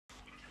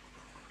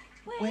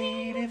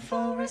Waiting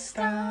for a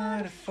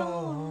star to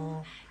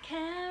fall.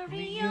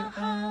 Carry your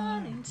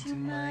heart into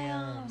my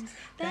arms.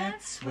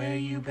 That's where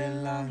you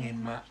belong,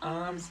 in my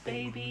arms,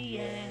 baby,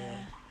 yeah.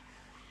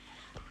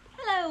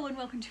 Hello and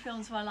welcome to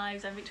Films of Our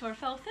Lives. I'm Victoria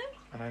Feltham.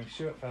 And I'm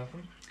Stuart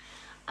Feltham.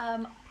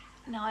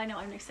 Now I know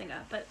I'm no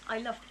singer, but I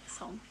love that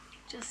song.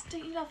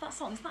 Don't you love that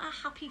song? Isn't that a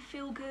happy,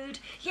 feel-good?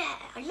 Yeah,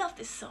 I love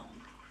this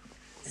song.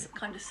 This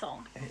kind of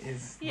song. It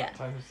is that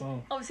type of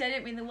song. Obviously, I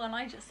don't mean the one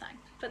I just sang,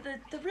 but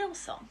the real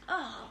song.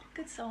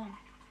 Good song.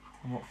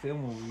 And what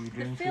film will we be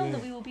doing The film today?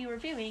 that we will be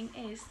reviewing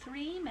is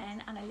Three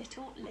Men and a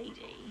Little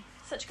Lady.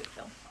 Such a good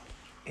film.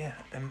 Yeah,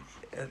 and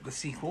the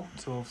sequel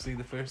to obviously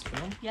the first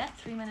film. Yeah,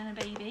 Three Men and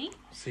a Baby.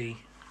 See.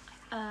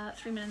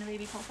 Three Men and a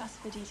Baby podcast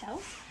for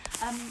details.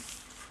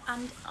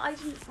 And I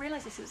didn't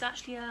realise this. It was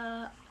actually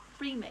a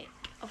remake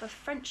of a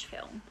French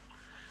film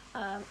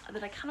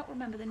that I cannot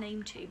remember the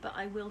name to, but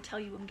I will tell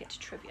you when we get to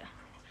trivia.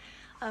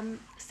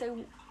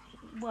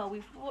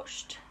 We've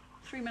watched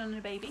Three Men and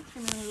a Baby,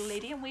 Three Men and a Little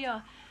Lady, and we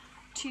are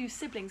two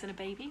siblings and a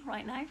baby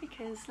right now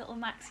because little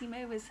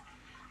Maximo is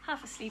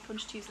half asleep on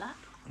Stu's lap.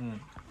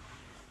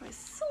 We're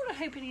sort of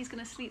hoping he's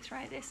going to sleep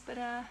throughout this, but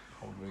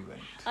Probably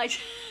won't.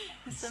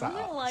 some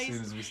little as eyes.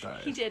 soon as we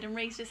started. He did, and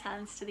raised his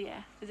hands to the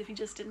air as if he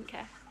just didn't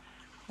care.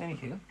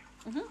 Anywho,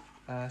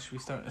 should we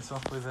start this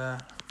off with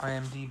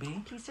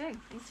IMDb? Please do.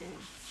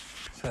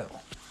 So,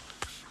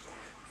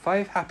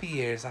 5 happy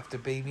years after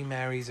baby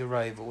Mary's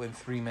arrival in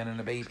Three Men and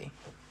a Baby.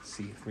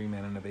 See, Three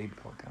Men and a Baby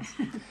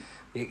podcast.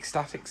 The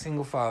ecstatic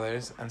single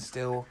fathers and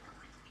still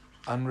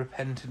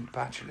unrepentant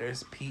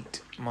bachelors,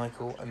 Pete,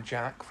 Michael and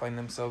Jack, find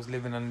themselves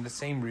living under the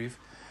same roof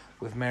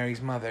with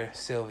Mary's mother,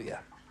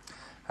 Sylvia.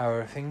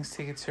 However, things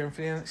take a turn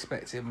for the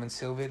unexpected when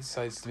Sylvia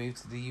decides to move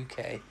to the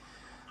UK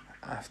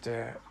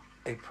after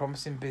a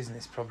promising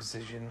business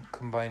proposition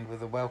combined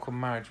with a welcome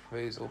marriage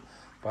proposal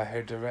by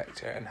her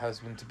director and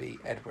husband-to-be,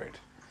 Edward.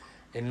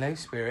 In low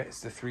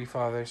spirits, the three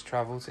fathers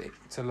travel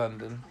to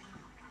London.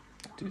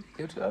 Do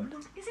they go to London?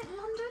 Is it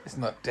London? It's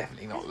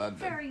definitely not London.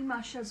 Very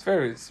much It's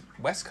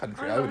West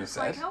Country, I would have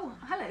said. Like, oh,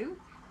 hello,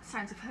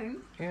 sounds of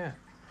home. Yeah.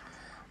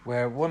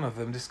 Where one of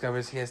them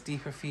discovers he has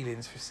deeper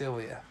feelings for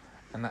Sylvia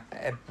and that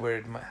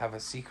Edward might have a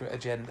secret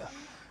agenda.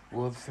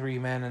 Will the three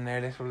men and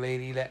their little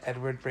lady let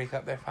Edward break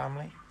up their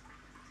family?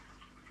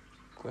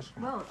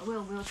 Question mark.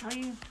 Well, we'll tell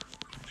you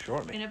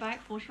Shortly. in about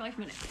 45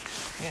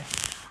 minutes. Yeah.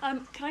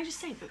 Can I just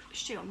say, but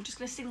Stu, I'm just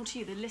going to signal to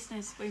you, the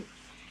listeners won't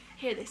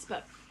hear this,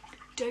 but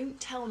don't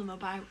tell them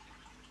about.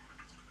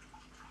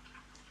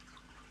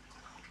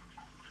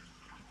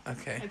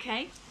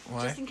 Okay.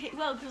 Why? Just in case.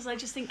 Well, because I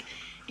just think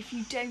if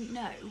you don't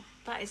know,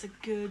 that is a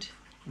good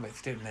But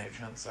if you don't know,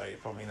 chances are you're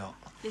probably not.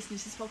 listener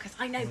to this podcast.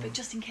 I know, but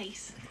just in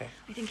case. Okay.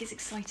 I think it's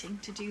exciting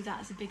to do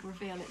that as a big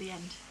reveal at the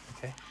end.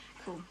 Okay.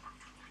 Cool.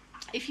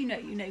 If you know,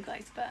 you know,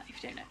 guys. But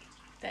if you don't know,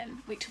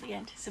 then wait till the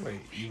end. Some Wait,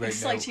 you won't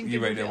exciting know, you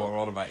big won't know reveal. what we're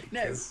on about.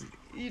 No, 'cause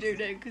you don't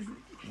know because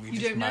we you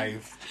just don't know.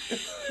 mouthed.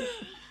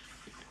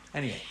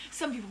 Anyway,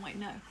 Some people might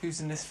know.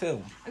 who's in this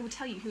film? I will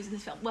tell you who's in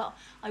this film. Well,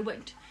 I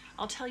won't.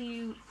 I'll tell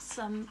you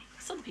some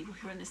of the people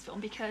who are in this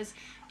film because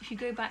if you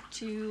go back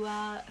to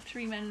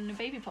Three Men and a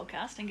Baby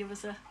podcast and give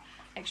us a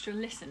extra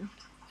listen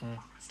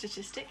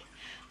statistic,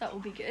 that will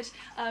be good.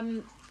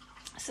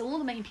 So all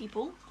the main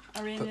people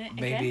are in But it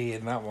maybe again.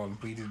 in that one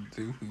we didn't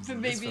do who's But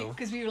in this maybe film.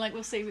 because we were like,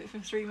 we'll save it for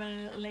Three Men and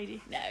a Little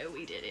Lady. No,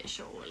 we did it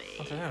surely.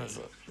 I don't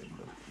know.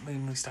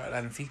 When we started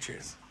adding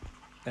features.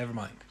 Never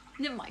mind.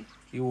 Never mind.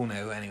 You all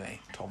know anyway.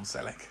 Tom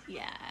Selleck.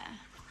 Yeah.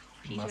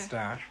 Peter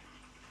Mustache.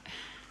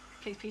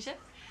 plays Peter,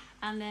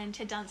 and then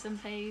Ted Danson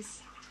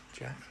plays.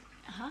 Jack.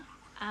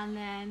 And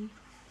then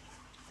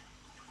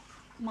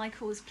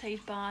Michael is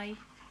played by.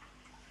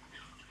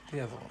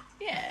 The other one.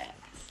 Yeah.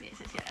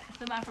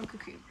 The man from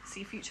Cuckoo.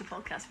 See future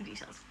podcast for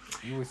details.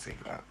 You always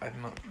think that.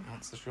 I'm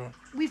not so sure.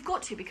 We've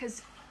got to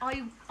because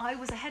I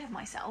was ahead of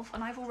myself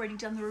and I've already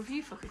done the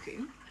review for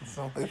Cocoon. It's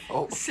not my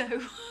fault. So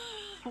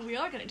we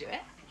are going to do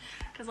it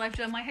because I've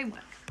done my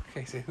homework.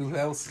 Okay, so who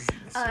else is in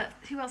this film?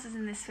 Who else is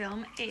in this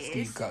film is...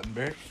 Steve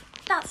Guttenberg.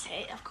 That's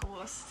it, of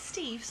course.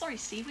 Steve. Sorry,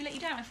 Steve. We let you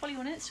down. I follow you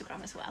on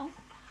Instagram as well.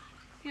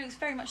 He looks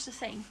very much the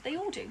same. They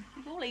all do.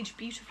 They've all aged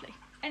beautifully.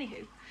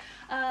 Anywho,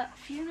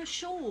 Fiona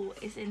Shaw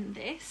is in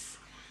this.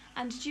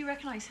 And did you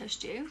recognise her,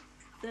 Stu?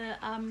 The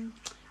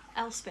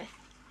Elspeth.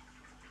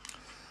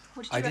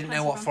 What did you I didn't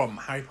know recognise what her from.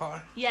 Harry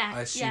Potter? Yeah.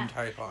 I assumed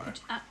Harry Potter.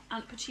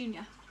 Aunt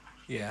Petunia.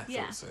 Yeah, I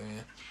Yeah. thought so,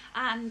 yeah.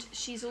 And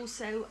she's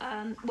also,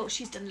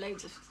 she's done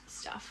loads of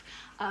stuff,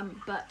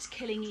 but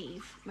Killing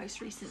Eve,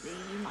 most recently,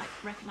 you might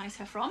recognise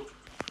her from.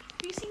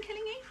 Have you seen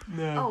Killing Eve?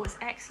 No. Oh, it's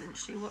excellent,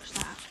 Stu, watch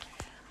that.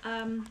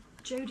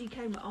 Jodie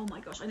Comer, oh my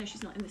gosh, I know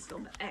she's not in this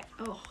film, but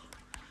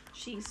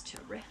she's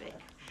terrific.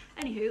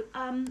 Anywho,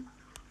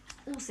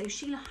 also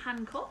Sheila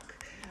Hancock,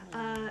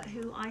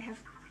 who I have,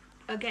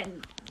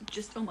 again,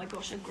 just, oh my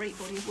gosh, a great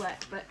body of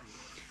work, but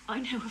I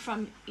know her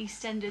from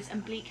EastEnders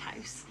and Bleak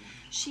House.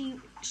 She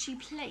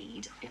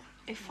played,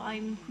 if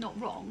I'm not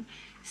wrong,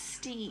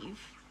 Steve.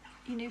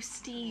 You know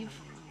Steve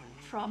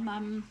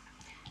from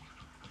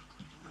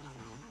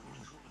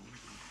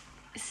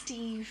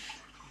Steve,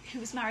 who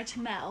was married to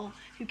Mel,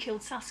 who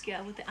killed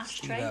Saskia with the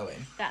ashtray. Steve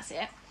Owen. That's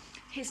it.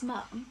 His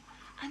mum,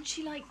 and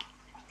she like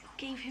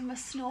gave him a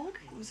snog.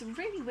 It was a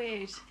really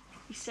weird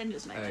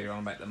EastEnders moment. Oh, you're on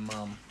about the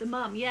mum. The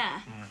mum,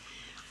 yeah.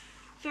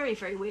 Very,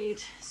 very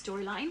weird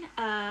storyline.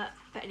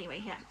 But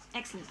anyway, yeah,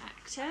 excellent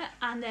actor.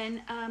 And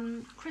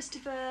then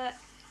Christopher,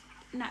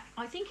 no,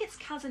 I think it's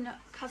Cazenove.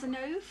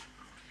 Cazenove.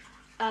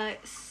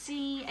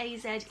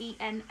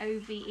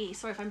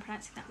 Sorry if I'm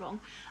pronouncing that wrong.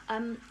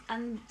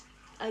 And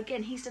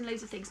again, he's done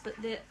loads of things, but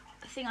the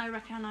thing I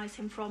recognise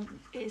him from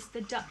is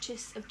The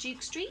Duchess of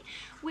Duke Street,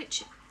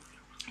 which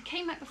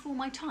came out before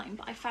my time,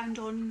 but I found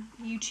on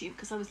YouTube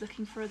because I was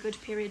looking for a good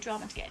period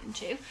drama to get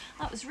into.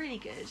 That was really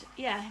good.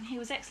 Yeah, and he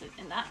was excellent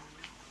in that.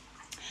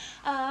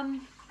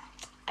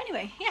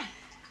 Anyway, yeah.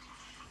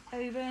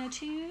 Over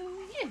to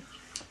you.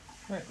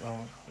 Right,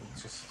 well,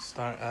 we'll just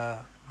start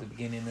the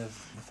beginning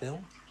of the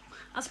film.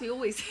 As we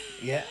always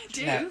Yeah.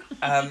 do.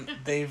 Yeah.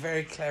 They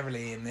very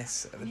cleverly in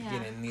this, at the Yeah.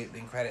 beginning, the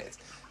opening credits,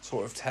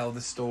 sort of tell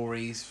the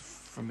stories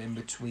from in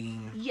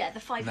between Yeah, the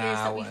 5 years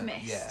now that we've and,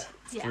 missed.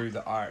 yeah, through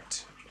the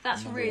art.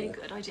 That's a on the really wall.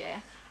 good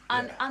idea.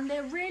 And Yeah. and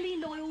they're really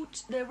loyal.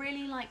 They're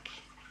really like,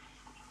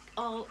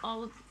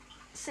 I'll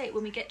say it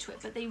when we get to it,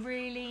 but they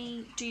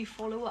really do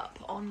follow up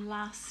on the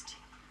last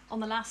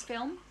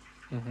film.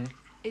 Mm-hmm.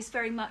 It's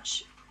very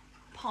much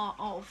part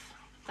of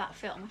that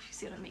film, if you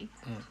see what I mean.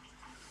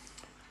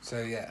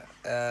 So yeah,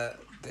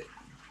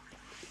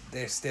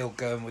 they're still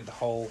going with the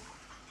whole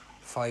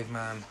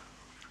 5-man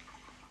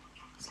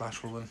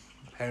 / woman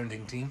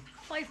parenting team.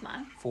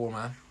 5-man,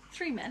 4-man.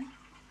 3 men.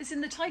 It's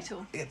in the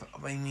title. Yeah, but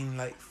I mean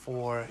like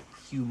 4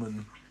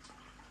 human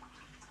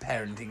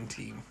parenting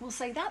team. We'll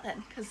say that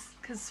then,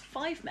 because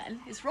 5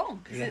 men is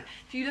wrong. 'Cause Yeah.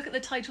 if you look at the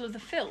title of the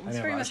film, I it's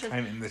know, very but I was much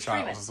counting the 3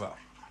 men. child as well.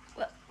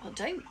 Well,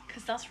 don't,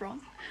 because that's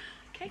wrong.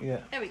 Okay.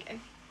 Yeah. There we go.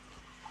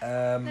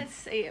 Um, Let's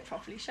say it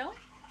properly, shall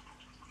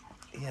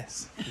we?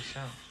 yes, we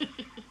shall.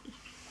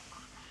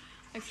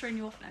 I've thrown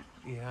you off now.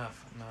 You have.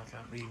 No, I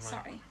can't read.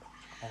 Sorry.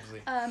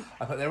 Obviously. Um,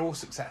 I thought they're all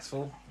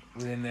successful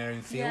within their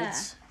own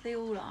fields. Yeah, they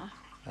all are.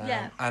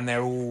 Yeah. And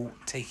they're all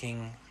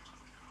taking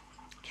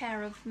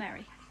Care of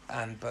Mary.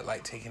 but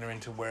like taking her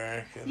into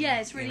work. And, Yeah,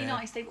 it's really you know.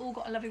 nice. They've all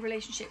got a lovely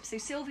relationship. So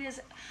Sylvia's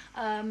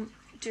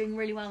doing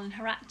really well in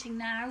her acting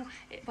now.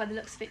 By the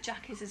looks of it,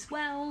 Jack is as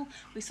well.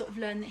 We sort of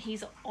learn that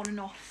he's on and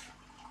off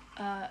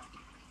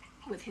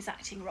with his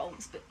acting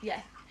roles, but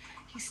yeah,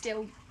 he's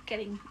still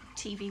getting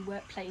TV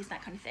work, plays,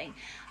 that kind of thing.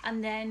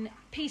 And then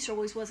Peter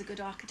always was a good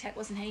architect,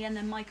 wasn't he? And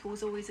then Michael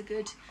was always a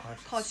good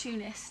Artist.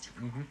 cartoonist.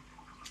 Mm-hmm.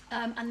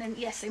 And then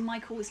so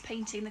Michael was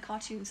painting the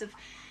cartoons of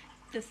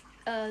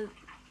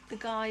the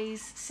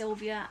guys,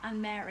 Sylvia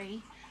and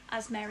Mary,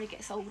 as Mary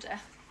gets older.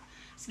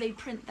 So they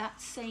print that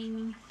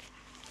same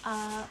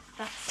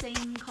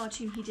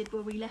cartoon he did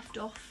where we left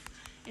off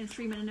in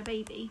 3 Men and a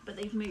Baby, but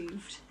they've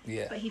moved.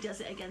 Yeah. But he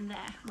does it again there,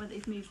 where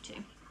they've moved to.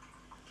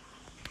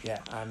 Yeah,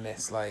 and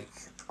this like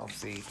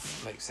obviously,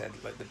 like I said,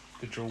 like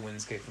the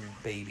drawings go from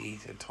baby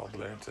to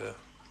toddler to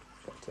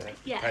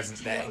Yeah, present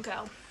to day. little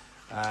girl.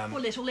 Or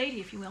little lady,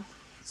 if you will.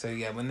 So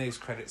yeah, when those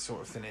credits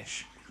sort of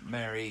finish,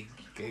 Mary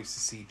goes to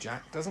see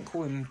Jack. Doesn't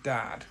call him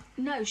Dad.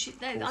 No, Calls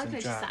I've him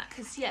noticed Jack. that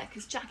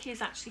because Jack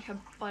is actually her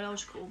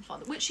biological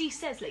father, which she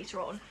says later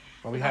on.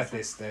 Well, we But had that's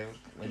this though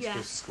when she Yeah.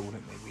 goes to school,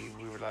 didn't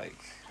we? We were like,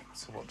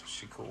 so what does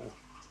she call?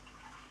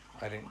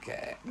 I didn't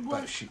get it,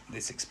 Well, but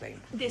this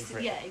explained. This We've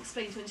written.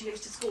 explains when she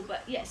goes to school,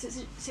 but yeah,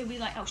 so we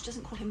like, oh, she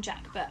doesn't call him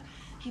Jack, but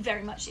he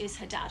very much is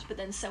her dad. But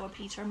then so are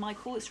Peter and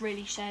Michael. It's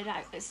really shared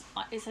out. It's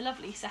a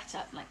lovely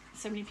setup. Like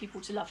so many people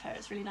to love her.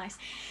 It's really nice.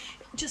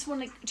 Just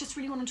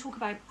really want to talk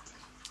about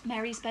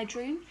Mary's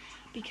bedroom,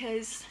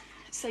 because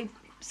so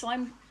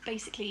I'm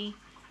basically,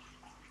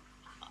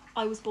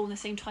 I was born the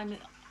same time.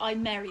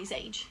 I'm Mary's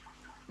age,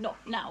 not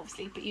now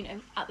obviously, but you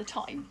know at the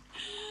time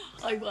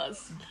I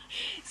was.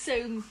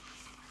 So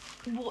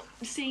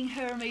seeing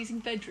her amazing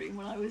bedroom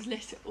when I was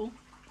little.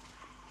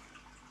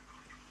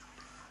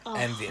 Oh,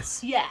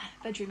 Envious. yeah,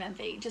 bedroom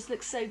envy. Just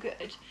looks so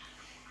good.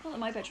 Not that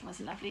my bedroom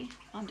wasn't lovely,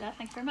 Mum, Dad,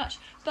 thank you very much.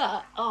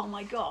 But oh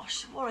my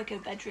gosh, what a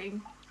good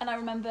bedroom! And I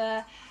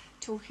remember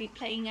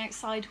playing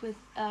outside with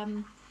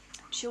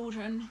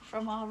children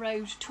from our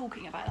road,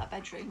 talking about that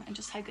bedroom and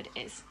just how good it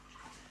is.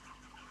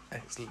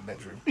 Excellent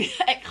bedroom.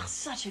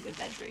 Such a good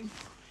bedroom.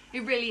 I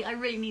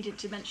really needed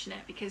to mention it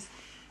because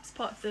it's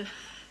part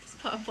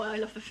of why I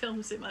love the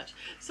film so much.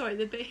 Sorry,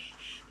 the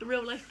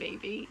real life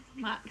baby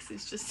Max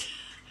is just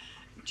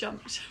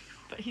jumped,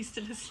 but he's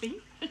still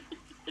asleep.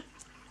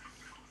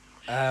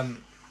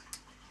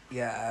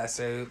 Yeah.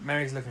 So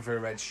Mary's looking for a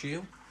red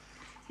shoe.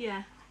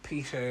 Yeah.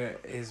 Peter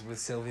is with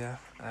Sylvia.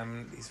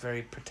 He's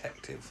very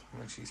protective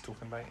when she's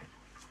talking about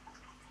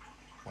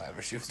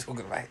whatever she was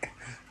talking about.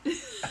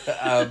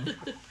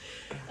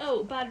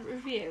 Oh, bad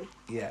review.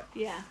 Yeah.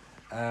 Yeah.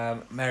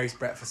 Mary's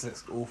breakfast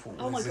looks awful.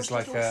 Oh my This gosh, is I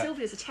like thought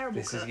Sylvia's a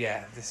terrible cook.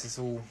 This is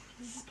all.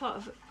 This is part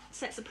of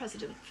sets a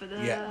precedent for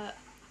the Yeah.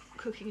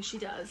 cooking she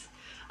does.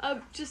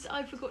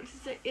 I forgot to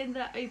say in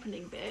that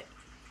opening bit,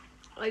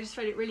 I just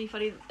found it really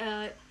funny.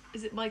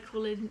 is it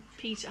Michael and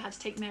Peter had to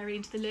take Mary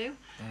into the loo,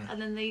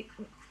 and then they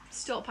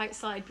stop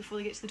outside before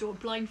they get to the door,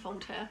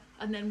 blindfold her,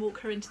 and then walk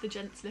her into the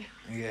gents' loo.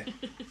 Yeah.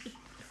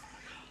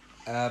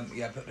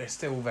 Yeah, but they're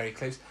still very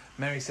close.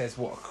 Mary says,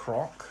 "What a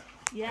crock!"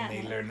 Yeah.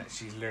 And they learn that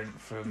she's learned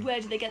from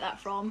Where did they get that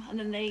from? And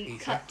then they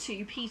Peter. cut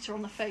to Peter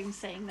on the phone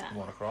saying that.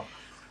 "What a crock."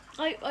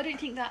 I don't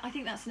think that. I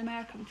think that's an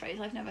American phrase.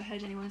 I've never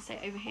heard anyone say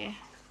it over here.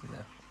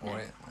 No, or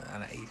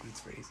an 80s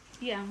phrase,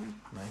 Yeah.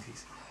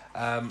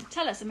 90s.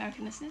 Tell us,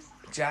 American listeners.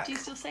 Jack. Do you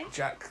still say it?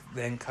 Jack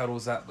then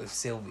cuddles up with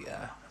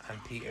Sylvia,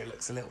 and Peter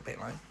looks a little bit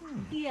like.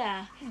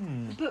 Yeah.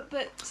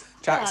 But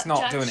Jack's not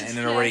Jack's doing it just in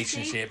a flirty.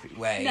 relationship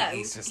way. No,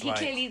 He's just he like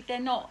clearly they're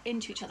not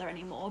into each other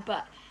anymore.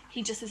 But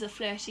he just is a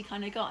flirty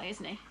kind of guy,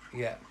 isn't he?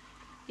 yeah.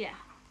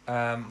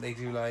 Yeah. They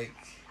do like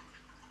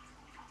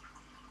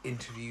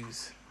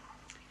interviews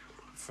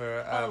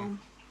for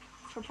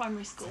for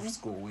primary school. for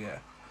school, yeah.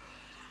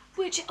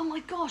 Which, oh my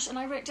gosh, and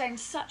I wrote down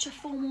such a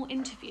formal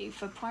interview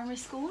for primary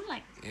school.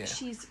 Like, Yeah.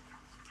 she's,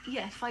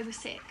 5 or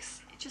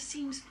 6. It just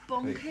seems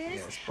bonkers. Yeah,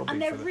 it's probably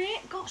and they're for the-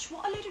 gosh,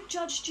 what a load of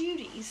Judge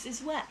Judys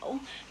as well.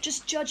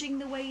 Just judging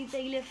the way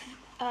they live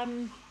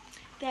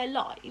their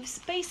lives.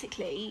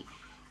 Basically,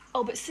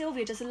 but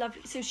Sylvia does a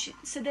lovely...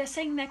 So they're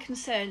saying they're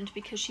concerned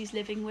because she's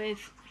living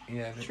with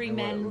Yeah, I think 3 there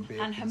men would be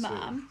a and her concern.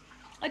 mum.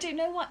 I don't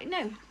know what...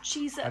 No,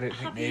 she's I don't think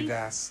happy... they'd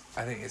ask.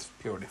 I think it's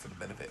purely for the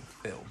benefit of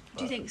the film.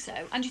 Do you think so?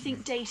 And do you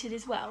think dated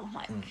as well?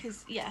 Like,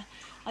 because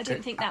I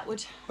don't think that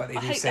would. But they I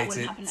do hope say that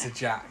wouldn't happen to now.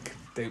 Jack,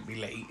 "Don't be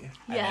late," and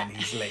Yeah. then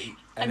he's late,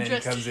 And and then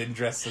dressed- he comes in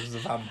dressed as a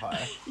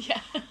vampire. Yeah.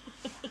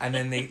 And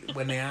then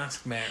when they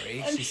ask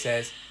Mary, she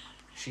says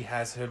she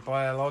has her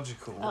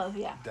biological Oh,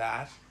 yeah.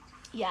 dad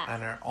Yeah.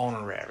 and her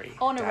honorary.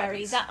 Honorary.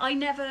 daddies. That I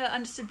never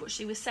understood what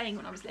she was saying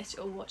when I was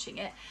little watching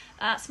it.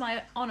 That's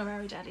my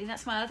honorary daddy.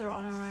 That's my other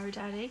honorary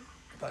daddy.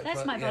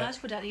 That's my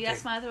biological daddy.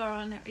 That's my other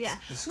honorary. Yeah.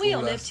 The school We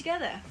all live has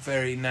together.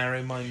 Very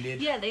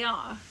narrow-minded. Yeah, they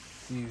are.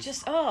 views.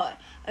 Just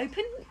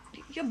open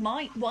your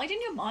mind, widen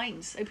your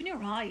minds, open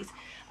your eyes.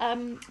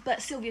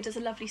 But Sylvia does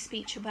a lovely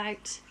speech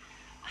about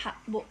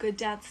what good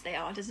dads they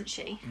are, doesn't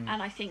she?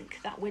 And I think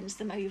that wins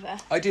them over.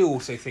 I do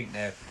also think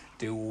now,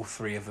 do all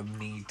 3 of them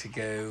need to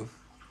go?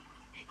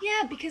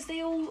 Yeah, because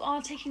they all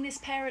are taking this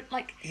parent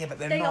Yeah, but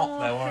they're they not are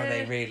though, are her-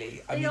 they?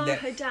 Really? they are they're-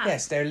 her dad.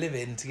 Yes, they're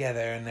living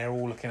together and they're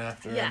all looking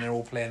after her Yeah. and they're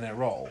all playing their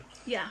role.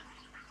 Yeah,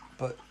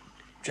 But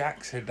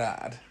Jack's her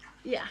dad.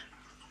 yeah.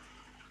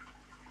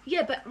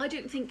 Yeah, but I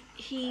don't think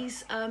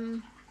he's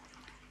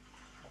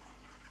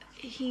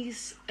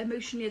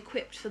emotionally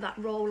equipped for that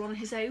role on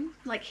his own.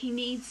 Like, he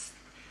needs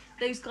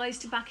those guys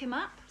to back him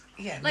up.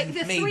 Yeah, Like,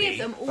 the maybe, 3 of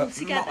them all but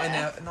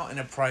together. Not in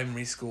a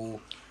primary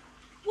school.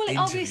 Well, it interview.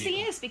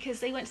 obviously is, because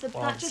they went to the...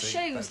 Well, that just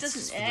obviously, shows, that's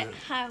doesn't for it, the-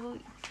 how...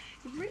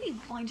 You're really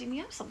winding me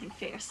up something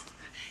fierce.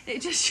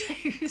 It just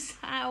shows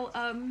how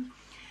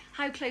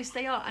close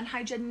they are and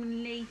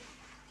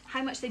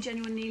how much they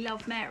genuinely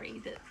love Mary,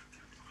 that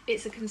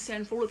it's a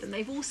concern for all of them.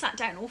 They've all sat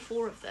down, all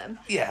 4 of them.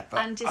 Yeah, but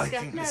And I discuss-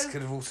 think this no.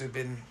 could have also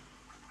been...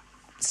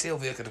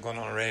 Sylvia could have gone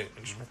on her own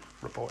and just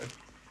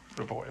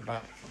reported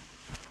back.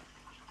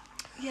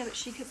 Yeah, but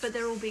she could. But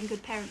they're all being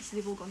good parents, so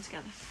they've all gone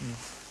together.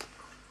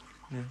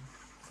 Yeah,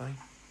 fine.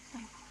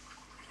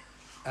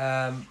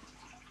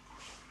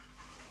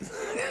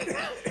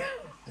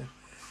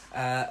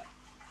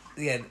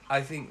 Yeah,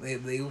 I think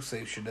they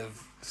also should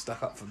have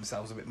stuck up for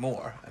themselves a bit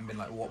more and been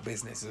like, what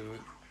business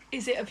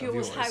Is it of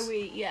yours? yours. How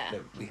we? Yeah.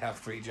 that we have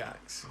 3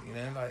 Jacks, you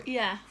know, like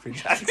Yeah. 3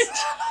 Jacks.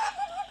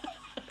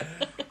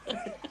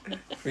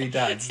 3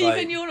 dads. Even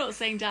like, you're not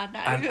saying dad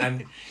now.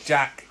 and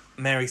Jack,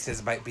 Mary says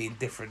about being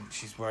different.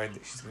 She's worried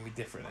that she's going to be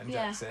different, and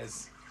Yeah. Jack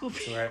says to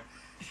her,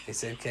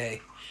 "It's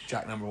okay."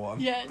 Jack number 1,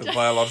 Yeah, the Jack.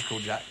 biological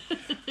Jack.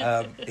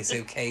 It's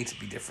okay to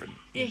be different.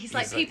 Yeah, he's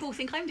like, people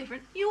think I'm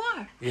different. You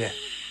are. Yeah.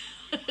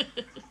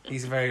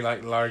 He's a very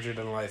larger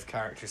than life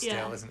character still,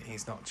 Yeah. isn't he?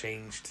 He's not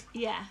changed.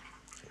 Yeah.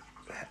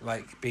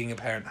 Like, being a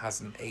parent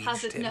hasn't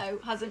aged him.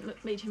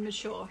 Hasn't made him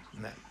mature.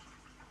 No.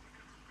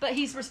 But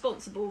he's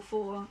responsible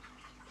for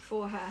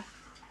her.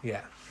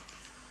 Yeah.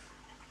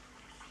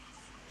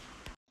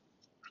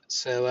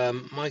 So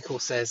Michael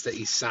says that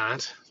he's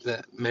sad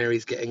that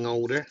Mary's getting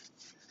older,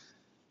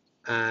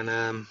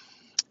 and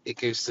it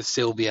goes to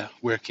Sylvia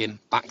working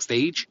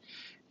backstage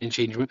in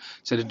changing room.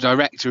 So the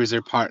director is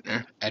her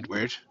partner,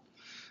 Edward,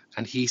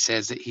 and he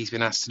says that he's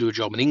been asked to do a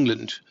job in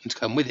England and to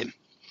come with him.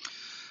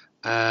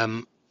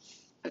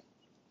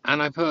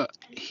 And I put,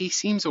 he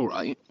seems all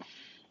right.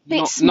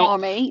 Bit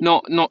smarmy.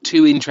 Not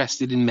too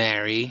interested in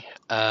Mary.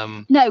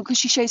 No, because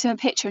she shows him a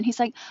picture and he's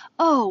like,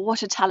 "Oh,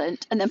 what a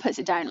talent," and then puts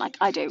it down like,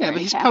 "I don't Yeah, really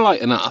but he's care."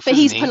 polite enough. But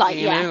isn't he's he? polite,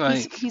 You yeah. know,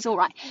 like, He's all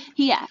right.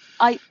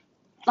 I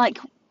like.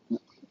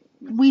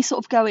 We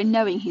sort of go in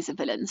knowing he's a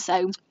villain,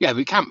 so yeah,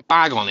 we can't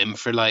bag on him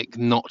for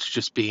not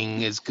just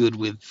being as good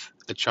with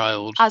a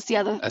child as the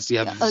other as the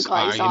others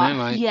guys are. You know,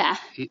 like, yeah,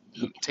 it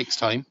takes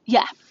time.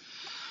 yeah.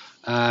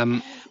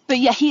 Um, But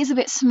yeah, he is a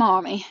bit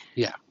smarmy.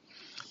 yeah,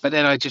 but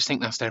then I just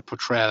think that's their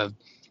portrayal of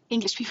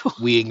English people.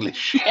 we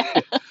English.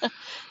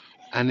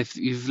 And if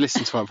you've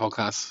listened to our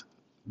podcast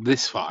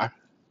this far,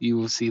 you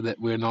will see that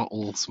we're not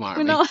all smarmy.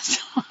 We're not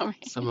sorry.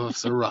 Some of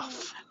us are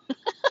rough.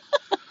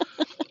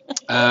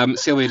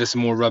 Sylvia does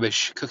some more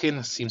rubbish cooking.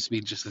 That seems to be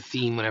just the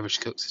theme whenever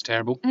she cooks. It's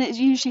terrible. And it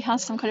usually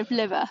has some kind of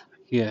liver.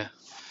 Yeah.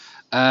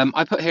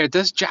 I put here,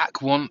 does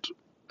Jack want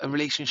a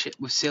relationship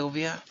with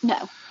Sylvia?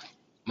 No.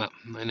 Well,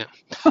 I know.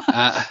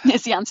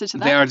 Is the answer to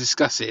that. They are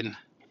discussing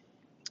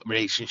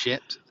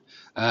relationships.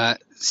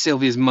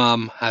 Sylvia's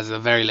mum has a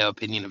very low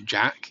opinion of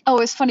Jack. Oh,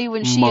 it's funny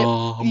when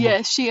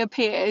Mom. she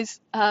appears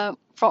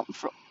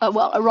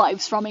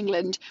arrives from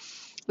England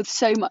with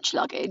so much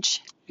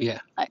luggage, Yeah.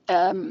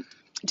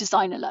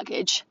 designer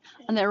luggage,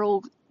 and they're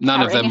all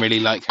None of carrying them it. really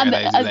like her, And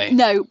though, do they?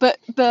 no, but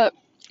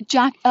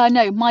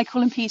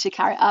Michael and Peter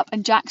carry it up,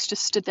 and Jack's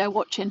just stood there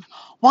watching.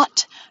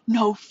 What?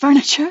 No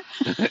furniture?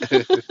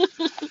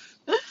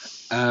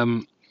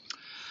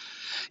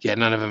 Yeah,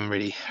 none of them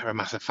really are a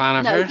massive fan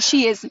of No, her.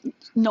 she is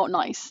not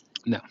nice.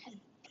 No.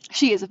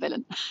 She is a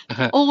villain.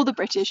 All the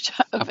British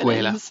are Abuela.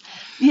 villains.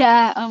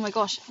 Yeah. Oh my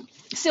gosh.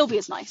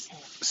 Sylvia's nice.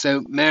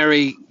 So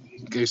Mary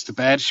goes to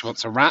bed. She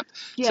wants a rap.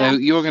 Yeah. So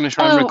you're going to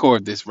try and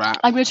record this rap.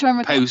 I'm going to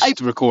remember.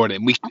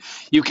 Post-recording.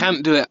 You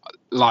can't do it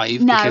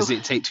live No. because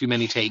it takes too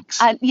many takes.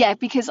 Yeah,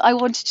 because I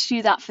wanted to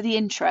do that for the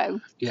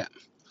intro. Yeah.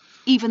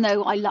 Even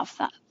though I love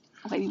that.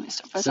 Wait, you missed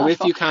it first. So if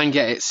you can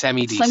get it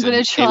semi-decent, So I'm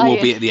gonna it try will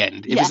it. be at the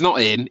end. If Yeah. it's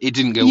not in, it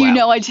didn't go You well.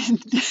 know I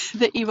didn't.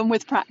 That even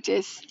with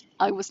practice,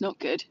 I was not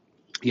good.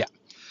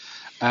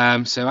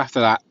 So after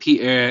that,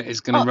 Peter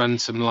is going to Oh. run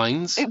some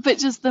lines. But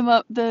just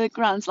the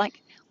grand's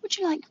like, would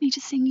you like me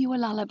to sing you a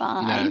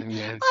lullaby? No,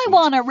 yeah, I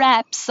want a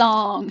rap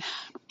song.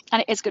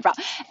 And it is good rap.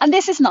 And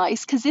this is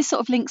nice because this sort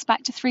of links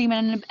back to Three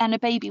Men and a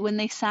Baby when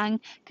they sang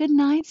Good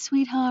Night,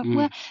 Sweetheart.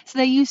 So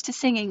they're used to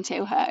singing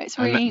to her. It's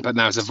really but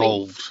now it's sweet.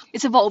 evolved.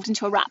 It's evolved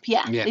into a rap,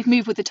 yeah. Yeah. They've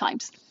moved with the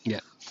times.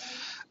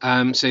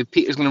 So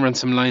Peter's going to run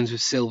some lines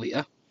with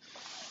Sylvia,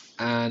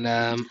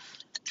 and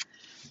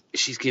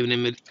she's giving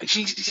him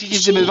she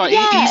gives him advice.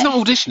 Yeah. He's not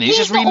auditioning. He's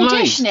just not reading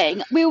lines.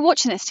 auditioning. We were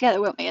watching this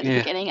together, weren't we, at the Yeah.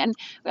 beginning? And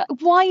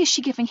why is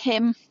she giving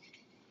him?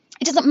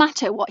 It doesn't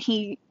matter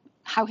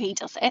how he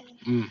does it.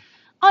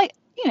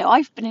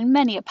 I've been in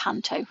many a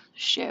panto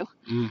show,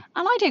 and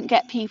I don't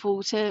get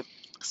people to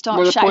start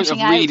Well, the shouting point of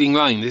out. reading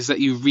lines is that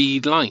you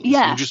read lines.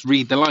 Yeah. You just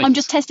read the lines. I'm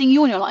just testing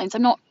you on your lines.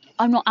 I'm not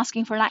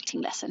asking for an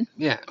acting lesson.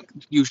 Yeah.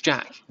 Use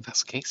Jack if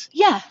that's the case.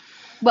 Yeah.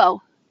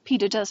 Well,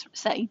 Peter does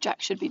say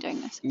Jack should be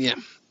doing this. Yeah.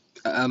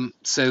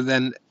 So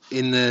then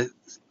in the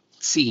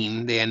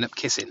scene they end up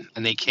kissing,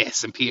 and they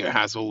kiss, and Peter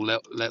has all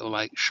little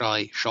like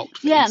shy, shocked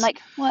face. Yeah, like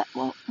what?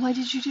 Why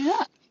did you do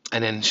that?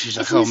 And then she's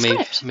like, It's in "Oh, the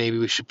maybe script."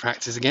 we should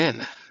practice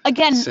again."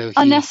 Again, So he-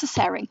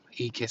 unnecessary.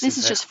 He kisses This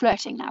is her. just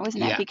flirting now,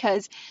 isn't it? Yeah.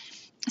 Because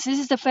this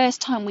is the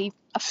first time we've See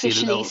the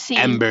officially little seen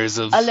embers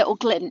of a little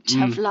glint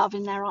of love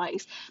in their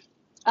eyes.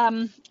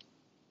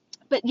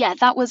 But yeah,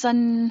 that was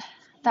I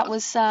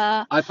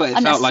put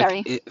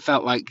unnecessary. it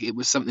felt like it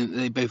was something that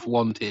they both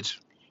wanted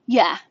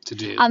yeah, to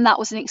do. and that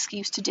was an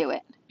excuse to do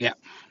it. Yeah.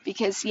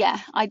 Because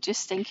I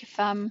just think if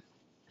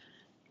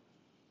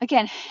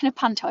again in a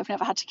panto I've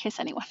never had to kiss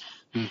anyone,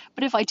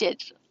 but if I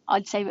did,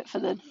 I'd save it for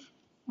the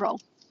role.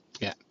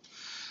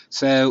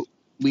 So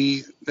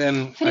we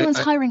then If anyone's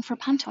hiring for a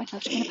panto, I'd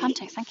love to be in a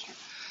panto. Thank you.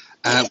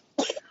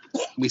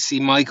 we see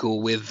Michael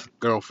with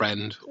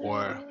girlfriend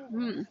or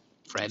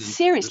friend.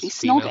 Seriously, this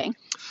female. snogging.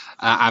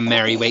 And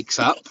Mary wakes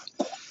up,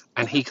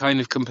 and he kind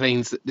of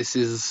complains that this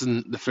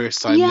isn't the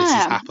first time this has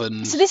Yeah.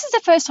 happened. So this is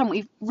the first time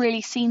we've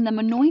really seen them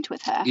annoyed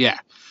with her. Yeah.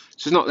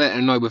 So it's not that they're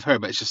annoyed with her,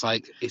 but it's just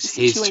like it's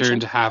his Situation. turn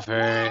to have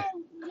her.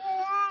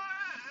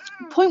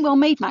 Point well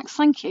made, Max.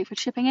 Thank you for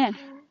chipping in.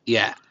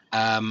 Yeah.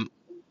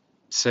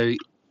 So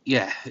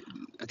yeah,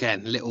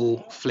 again,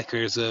 little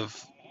flickers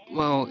of,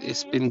 well,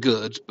 it's been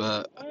good,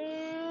 but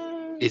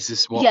is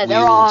this what Yeah, we there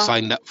all are-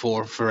 signed up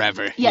for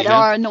forever? Yeah, you there know?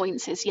 are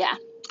annoyances. Yeah.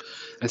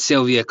 And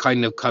Sylvia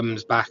kind of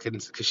comes back, and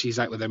because she's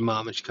out with her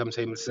mum, and she comes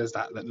home and says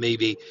that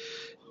maybe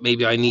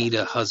I need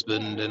a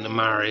husband and a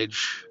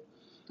marriage,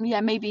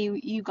 Yeah,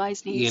 maybe you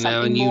guys need you know,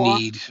 something and you more.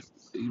 need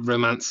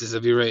romances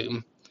of your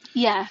own.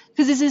 Yeah,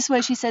 because this is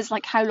where she says,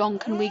 like, how long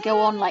can we go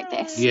on like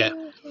this? Yeah.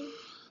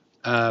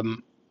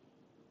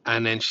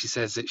 And then she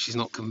says that she's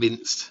not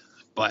convinced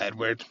by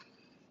Edward.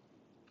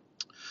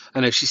 I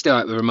know she's still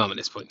out with her mum at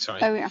this point.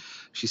 Sorry. Oh, yeah.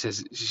 She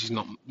says she's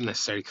not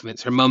necessarily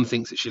convinced. Her mum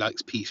thinks that she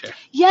likes Peter.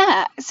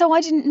 Yeah, so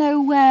I didn't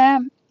know where...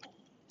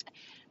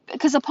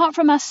 Because apart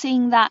from us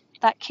seeing that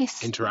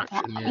kiss...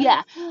 Interaction,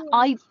 yeah.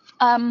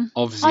 Yeah,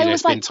 Obviously, I there's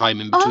was been like,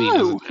 time in between, oh,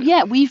 hasn't there?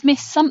 yeah, we've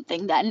missed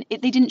something then. They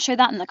didn't show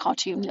that in the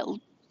cartoon little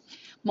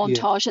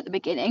montage at the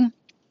beginning.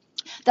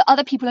 That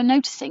other people are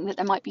noticing that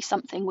there might be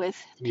something with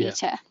Yeah.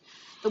 Peter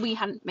that we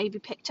hadn't maybe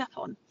picked up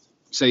on.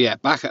 So yeah,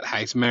 back at the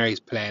house, Mary's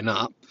playing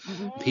up.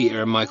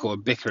 Peter and Michael are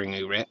bickering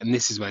over it, and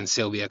this is when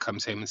Sylvia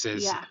comes home and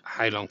says, Yeah.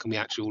 "How long can we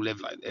actually all live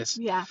like this?"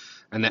 Yeah.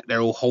 And that they're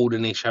all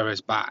holding each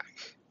other's back,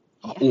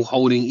 Yeah. all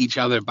holding each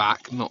other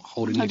back, not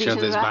holding Hold each each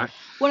other other's back. back.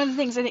 One of the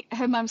things I think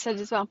her mum said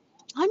as well,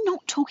 I'm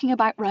not talking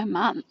about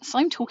romance,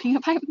 I'm talking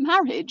about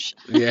marriage.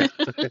 Yeah.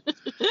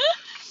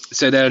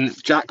 So then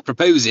Jack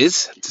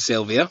proposes to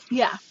Sylvia,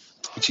 Yeah.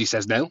 And she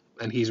says no,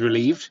 and he's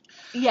relieved.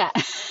 Yeah.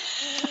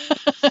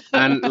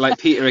 And like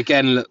Peter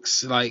again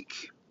looks like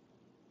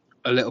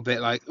a little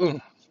bit like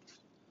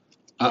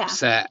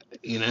upset,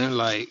 you know,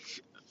 like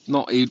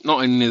not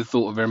only the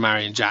thought of her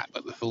marrying Jack,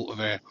 but the thought of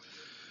her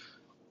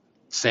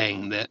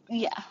saying that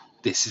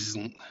this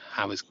isn't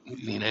how it's,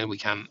 you know, we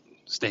can't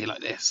stay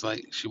like this.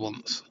 Like she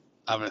wants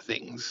other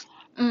things.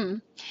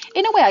 In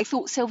a way, I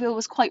thought Sylvia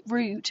was quite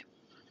rude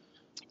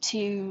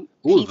to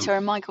All Peter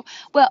and Michael.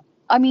 Well,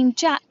 I mean,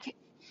 Jack,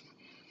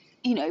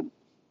 you know,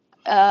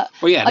 well,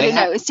 yeah, I don't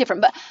know, it's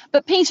different,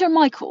 but Peter and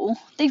Michael,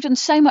 they've done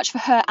so much for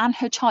her and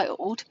her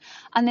child,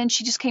 and then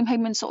she just came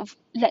home and sort of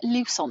let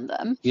loose on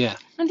them. Yeah.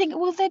 And I think,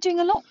 well, they're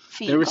doing a lot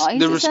for you guys.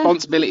 The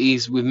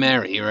responsibilities with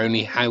Mary are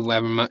only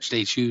however much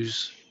they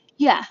choose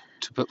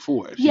to put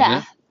forward. Yeah. You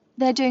know?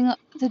 They're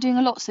doing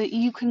a lot so that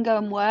you can go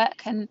and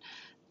work and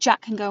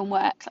Jack can go and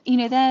work. You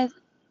know, they're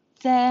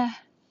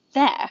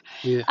there.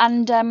 Yeah.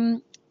 And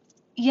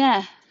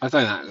I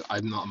find that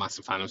I'm not a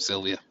massive fan of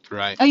Sylvia.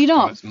 Right? Oh, you're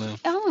not? No.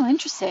 Oh,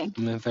 interesting.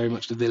 I'm very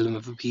much the villain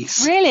of the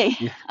piece. Really?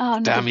 Yeah. Oh,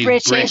 no, Damn you,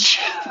 British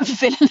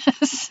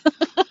villainous.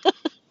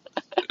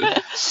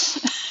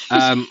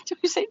 Did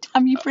you say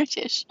damn you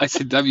British? I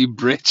said damn you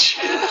Britch.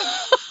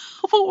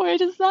 What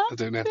word is that? I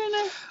don't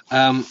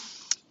know.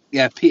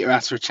 Yeah, Peter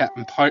asks for a chat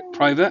in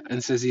private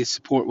and says he'll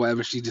support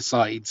whatever she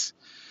decides.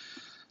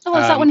 Oh,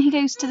 is that when he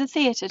goes to the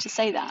theatre to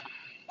say that?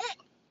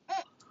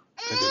 I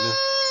don't know.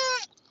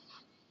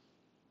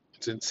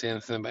 Didn't say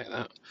anything about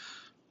that.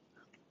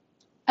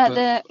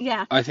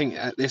 I think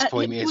at this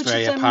point it's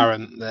very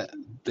apparent that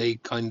they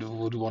kind of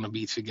would want to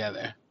be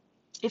together.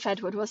 If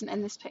Edward wasn't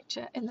in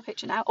the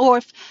picture now, or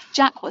if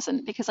Jack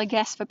wasn't, because I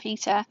guess for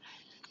Peter,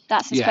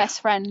 that's his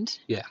best friend.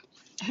 Yeah.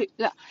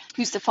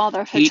 Who's the father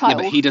of her child. Yeah,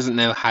 but he doesn't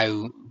know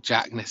how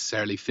Jack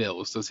necessarily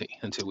feels, does he?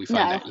 Until we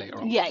find out later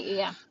on.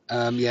 Yeah.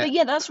 But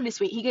yeah, that's really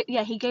sweet.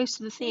 He goes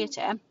to the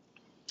theatre,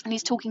 and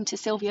he's talking to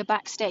Sylvia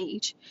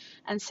backstage,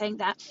 and saying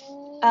that,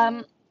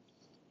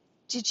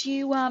 did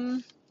you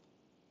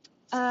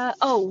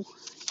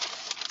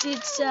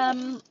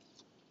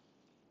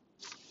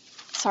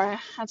sorry, I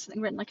had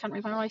something written, I can't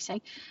read my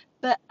writing,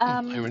 but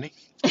irony.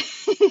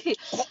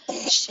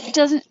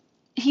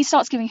 He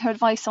starts giving her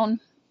advice on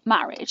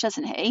marriage,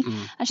 doesn't he?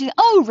 And she's like,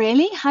 oh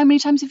really, how many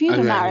times have you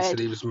been married? He said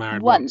he was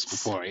married once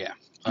before. I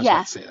was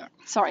about to say that.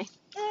 Sorry.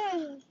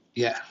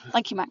 Yeah.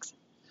 Thank you, Max.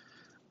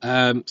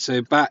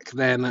 So back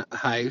then at the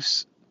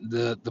house,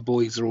 the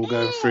boys are all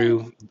going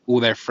through all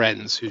their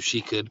friends who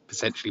she could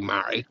potentially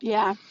marry.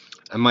 Yeah.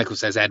 And Michael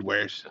says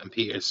Edward, and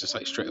Peter's just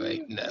like straight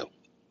away, no.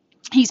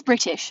 He's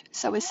British,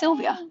 so is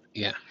Sylvia.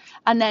 Yeah.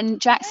 And then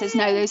Jack says,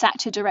 no, those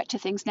actor-director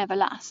things never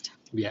last.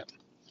 Yeah.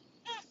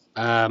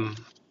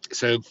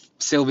 So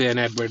Sylvia and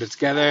Edward are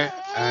together,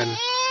 and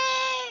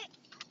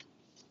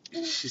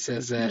she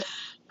says that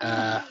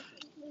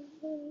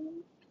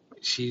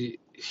she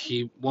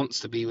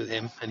wants to be with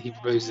him, and he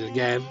proposes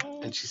again,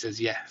 and she says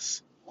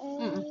yes.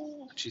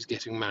 She's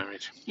getting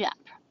married. Yeah.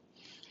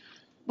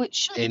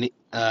 Which in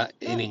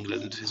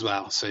England as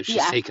well, so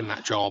she's taken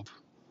that job.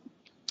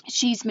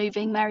 She's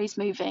moving, Mary's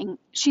moving.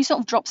 She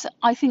sort of dropped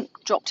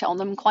it on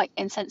them quite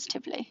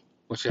insensitively.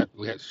 Well, she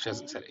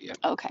hasn't said it yet.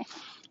 Okay.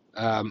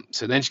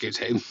 So then she goes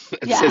home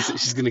and says that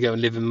she's going to go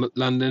and live in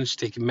London. She's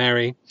taking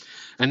Mary,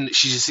 and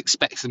she just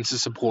expects them to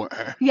support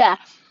her.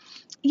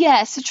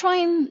 Yeah, so try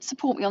and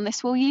support me on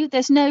this, will you?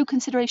 There's no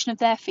consideration of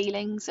their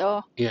feelings,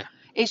 or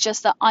it's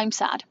just that I'm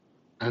sad.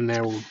 And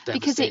they're all devastated.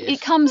 Because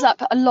it comes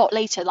up a lot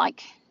later,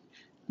 like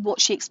what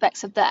she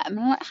expects of them. And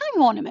I'm like,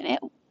 hang on a minute.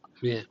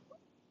 Yeah.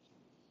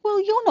 Well,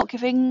 you're not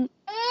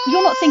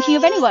thinking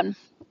of anyone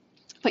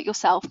but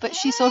yourself, but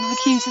she sort of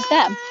accuses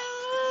them.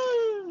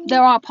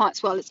 There are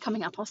parts, well, it's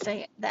coming up, I'll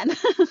say it then.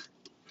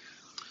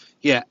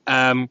 Yeah.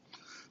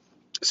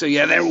 So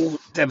yeah, they're all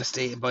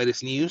devastated by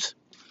this news.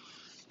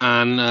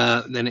 And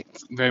then it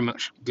very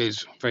much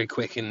goes very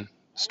quick in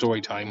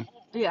story time.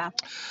 Yeah.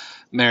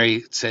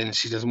 Mary saying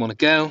she doesn't want to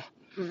go.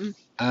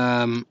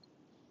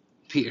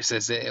 Peter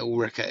says that it'll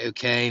work out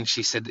okay, and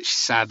she said that she's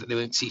sad that they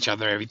won't see each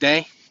other every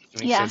day.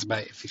 And he says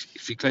about if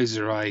she closes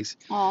her eyes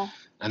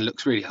and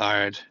looks really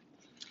hard,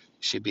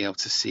 she'll be able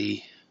to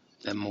see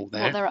them all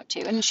there. What they're up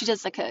to. And she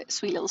does like a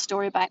sweet little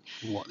story about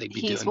what they'd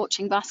be doing. He's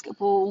watching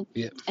basketball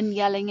and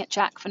yelling at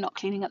Jack for not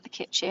cleaning up the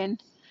kitchen.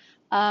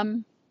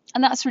 And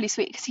that's really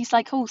sweet because he's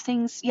like, oh,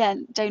 things,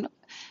 don't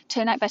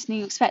turn out better than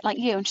you expect, like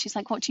you. And she's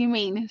like, what do you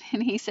mean?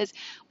 And he says,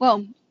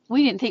 well,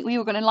 we didn't think we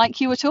were going to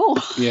like you at all.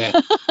 Yeah.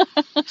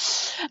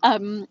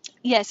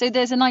 So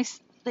there's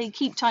they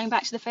keep tying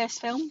back to the first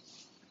film.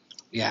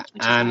 Yeah,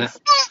 and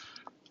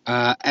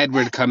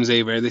Edward comes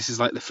over. This is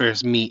like the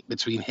first meet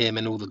between him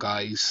and all the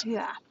guys.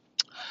 Yeah.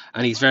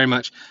 and he's very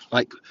much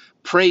like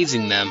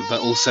praising them, but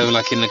also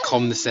like in a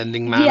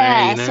condescending manner.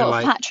 Yeah, you know, sort of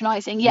like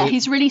patronising. Yeah, with-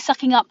 he's really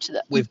sucking up to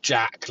them. with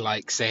Jack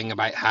like saying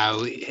about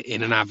how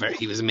in an advert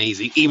he was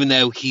amazing, even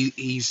though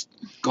he's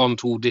gone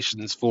to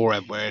auditions for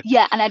Edward.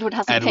 Yeah, and Edward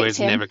hasn't Edward's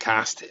picked him. never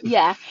cast him.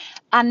 Yeah,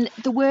 and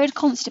the word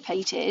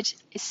constipated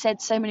is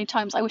said so many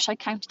times. I wish I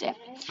counted it.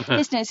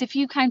 Listeners, if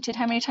you counted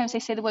how many times they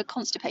say the word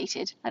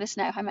constipated, let us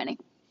know how many.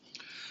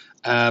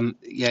 Yeah,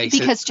 he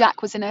Because said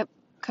Jack was in a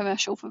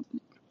commercial for.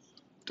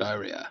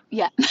 diarrhea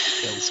Yeah,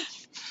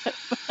 pills,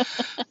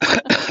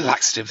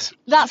 laxatives.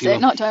 that's if you it,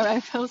 will. not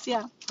diarrhea pills.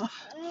 Yeah.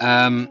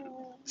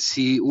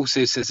 He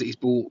also says that he's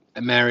bought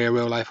Mary a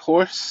real life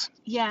horse,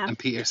 Yeah. and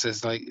Peter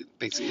says like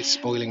basically it's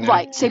spoiling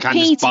Right, them. so You can't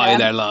just buy Peter-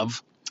 their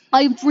love.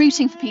 I'm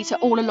rooting for Peter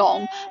all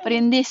along, but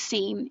in this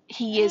scene,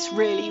 he is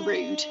really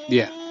rude.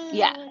 Yeah,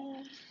 Yeah.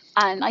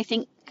 And I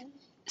think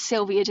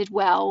Sylvia did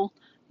well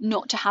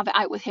not to have it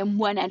out with him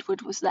when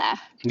Edward was there.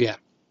 yeah.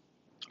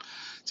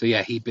 So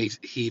yeah, he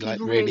He's like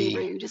really really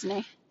rude, isn't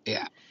he?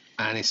 yeah,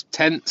 and it's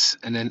tense.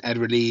 And then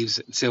Edward leaves.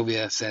 And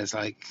Sylvia says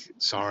like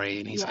sorry,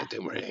 and he's Yeah. like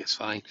don't worry, it's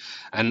fine.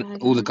 And Yeah,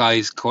 all the yeah.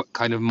 guys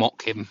kind of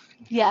mock him.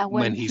 Yeah,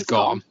 When he's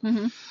gone.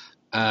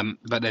 Hmm.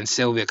 But then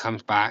Sylvia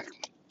comes back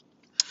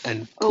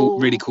and Oh.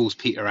 really calls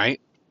Peter out. Yeah,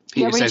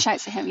 Peter really says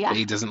shouts at him. Yeah. that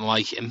he doesn't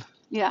like him,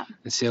 Yeah.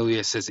 and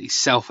Sylvia says that he's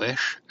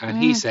selfish. And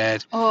he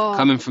said, Oh.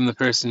 coming from the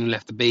person who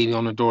left the baby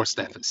on a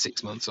doorstep at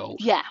 6 months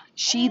old. Yeah.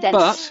 She then.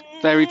 But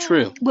very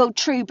true. Well,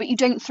 true, but you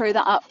don't throw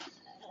that up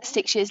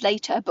 6 years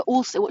later. But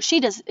also, what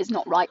she does is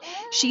not right.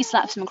 She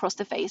slaps him across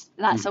the face.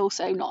 That's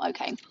also not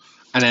okay.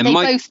 And then They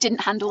Mike, both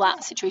didn't handle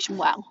that situation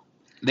well.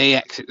 they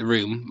exit the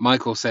room.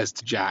 Michael says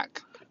to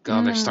Jack,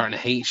 God, they're starting to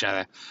hate each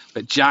other.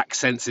 But Jack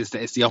senses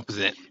that it's the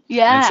opposite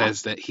Yeah. and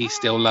says that he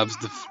still loves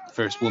the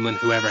first woman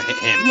who ever hit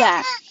him.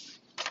 Yeah.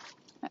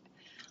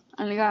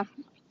 And yeah,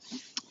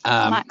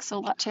 Um, Max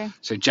saw that too.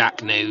 so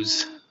Jack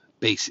knows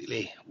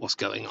basically what's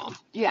going on.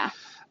 Yeah.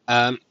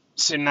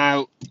 So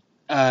now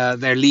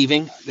they're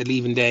leaving. The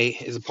leaving day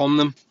is upon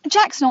them.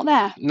 Jack's not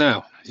there.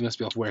 No, he must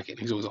be off working.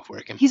 He's always off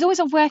working. He's always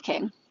off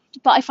working,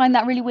 but I find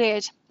that really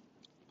weird.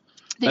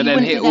 That But he then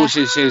wouldn't it be there.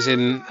 also shows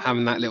him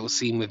having that little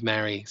scene with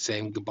Mary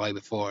saying goodbye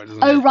before,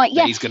 doesn't Oh, it? right,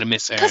 yeah. That he's going to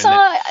miss her. Because And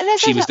that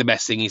there's she like was a- the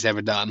best thing he's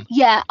ever done.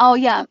 Yeah. Oh,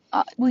 yeah.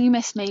 Will you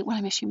miss me? Well,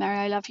 I miss you, Mary.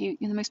 I love you.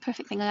 You're the most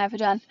perfect thing I've ever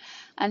done.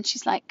 And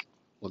she's like,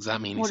 What does that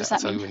mean? what He does said,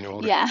 that "I'll tell mean? you when you're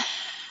older."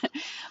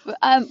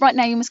 Yeah. Right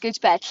now, you must go to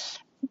bed.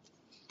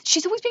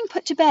 She's always being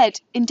put to bed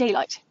in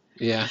daylight.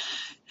 Yeah,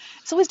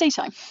 It's always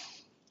daytime.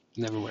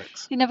 never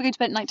works. You never go to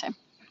bed at nighttime.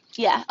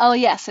 Yeah. Oh,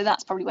 yeah. So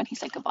that's probably when he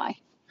said goodbye.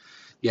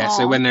 Yeah,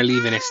 so Aw. when they're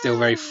leaving, it's still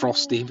very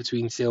frosty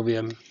between Sylvia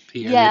and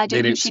Peter. Yeah, I they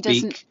don't don't think she speak.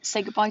 doesn't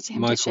say goodbye to him,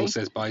 Michael does she?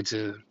 says bye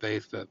to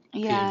both, but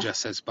Yeah. Peter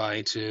just says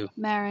bye to.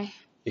 Mary.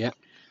 Yeah.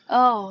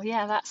 Oh,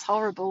 yeah, that's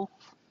horrible.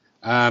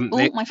 Oh,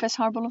 They my first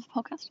horrible of the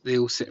podcast. they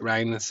all sit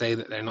around and say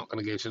that they're not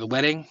going to go to the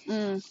wedding.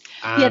 Mm.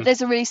 And Yeah,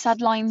 there's a really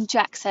sad line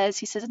Jack says.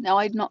 He says, no,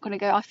 I'm not going to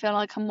go. I feel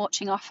like I'm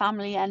watching our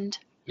family end.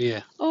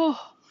 yeah. Oh,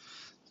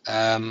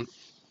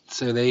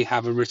 So they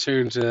have a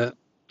return to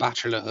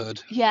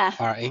bachelorhood yeah.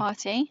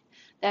 party.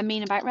 They're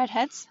mean about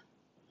redheads.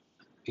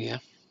 Yeah.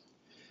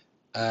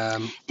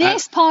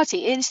 This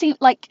party, it seems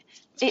like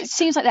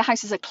their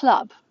house is a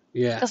club,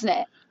 yeah. doesn't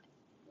it?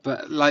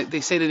 But like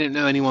they say they didn't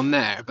know anyone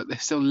there, but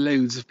there's still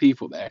loads of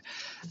people there.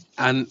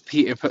 And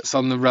Peter puts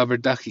on the Rubber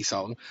Ducky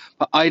song,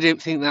 but I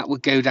don't think that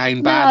would go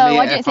down badly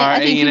No, I at don't a think. I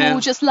party. think You people know,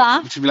 will just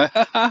laugh, which would be like,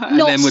 and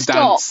not then would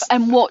stop dance,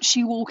 and watch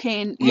you walk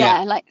in. Yeah.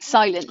 Yeah, like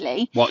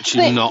silently. watch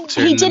you But not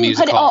turn he the didn't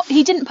music put it off. on.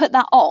 He didn't put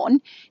that on.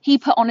 He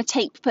put on a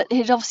tape, but it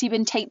had obviously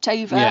been taped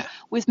over Yeah.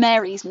 with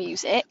Mary's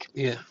music,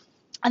 Yeah,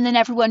 and then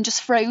everyone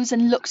just froze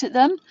and looked at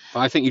them. but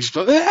I think you just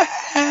Yeah,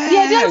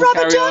 be like,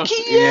 Rubber carry on. Ducky,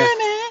 yeah,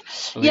 man.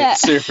 Like, Yeah.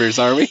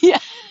 surfers are we? Yeah.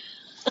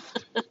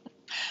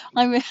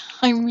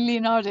 I'm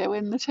Leonardo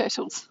in the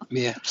Turtles.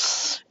 Yeah,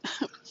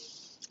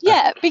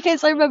 Yeah,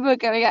 because I remember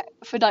going out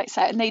for nights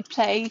out and they'd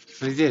play.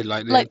 they did.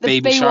 Like the Like the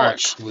Baby Shark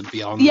Baywatch. would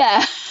be on,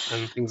 Yeah.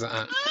 and things like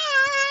that.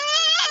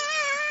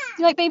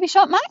 You like Baby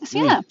Shark, Max?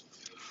 Yeah.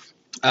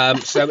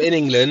 So in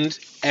England,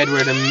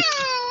 Edward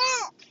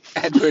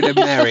and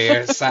Mary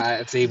are sat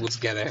at a table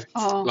together,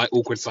 Oh. like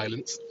awkward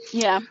silence.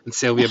 Yeah. And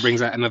Sylvia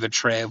brings out another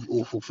tray of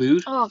awful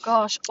food. Oh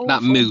gosh. That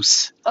awful.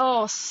 mousse.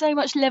 Oh, so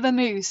much liver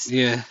mousse.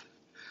 Yeah.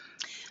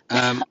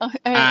 Oh,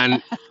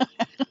 And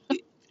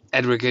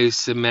Edward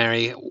goes to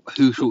Mary,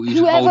 who taught you to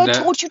whoever hold it?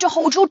 taught you to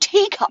hold your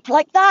teacup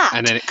like that?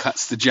 And then it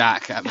cuts to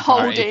Jack at the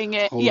party. Holding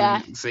it,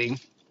 yeah. the scene.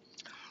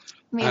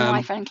 Me and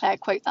my friend Claire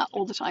quote that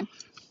all the time.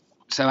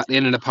 So at the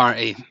end of the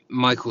party,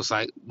 Michael's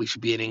like, we should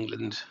be in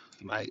England.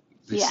 Like,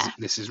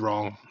 this is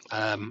wrong.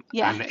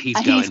 Yeah. And he's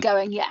and going, he's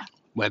going, yeah,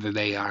 whether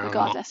they are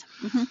regardless.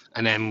 or Hmm. not.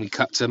 And then we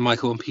cut to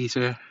Michael and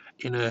Peter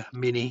in a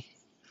Mini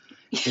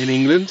in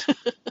England.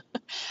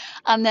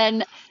 And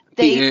then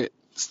they Peter,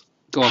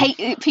 go on.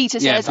 Peter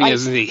Yeah, says, Peter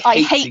says he I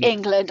hates hate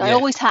England. I Yeah.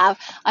 always have.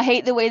 I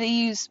hate the way they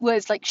use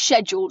words like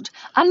scheduled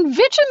and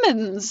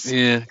vitamins.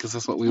 Yeah, because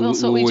that's what we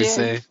That's what we always do.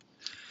 say.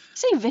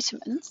 Say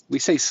vitamins. We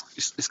say,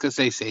 it's because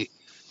they say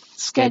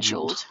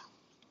Scheduled.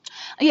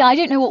 Yeah, I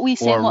don't know what we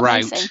say and what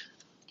route. they say.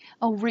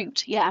 Oh,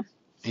 route, yeah.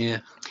 Yeah.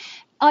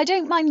 I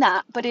don't mind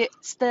that, but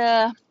it's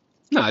the...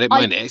 No, I don't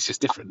mind it. It's just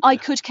different. I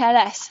could care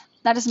less.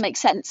 That doesn't make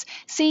sense.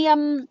 See,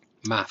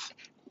 Math.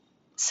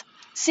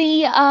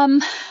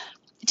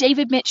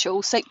 David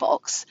Mitchell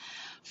soapbox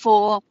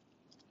for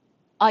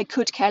I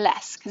could care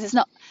less, because it's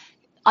not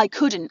I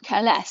couldn't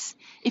care less.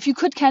 If you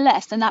could care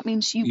less, then that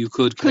means you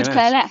could care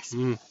less.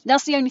 Mm.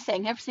 That's the only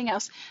thing. Everything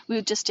else, we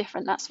were just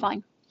different. That's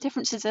fine.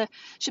 Differences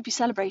should be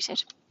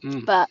celebrated.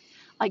 But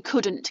I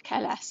couldn't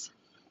care less.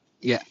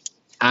 Yeah.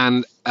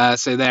 And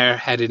so they're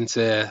heading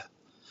to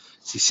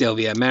see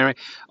Sylvia and Mary.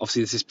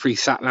 Obviously, this is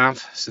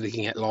pre-sat-nav, so they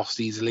can get lost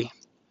easily.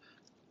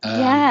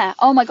 Yeah.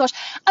 Oh my gosh.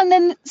 And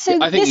then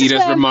I think he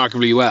does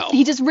remarkably well.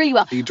 He does really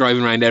well. He's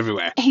driving around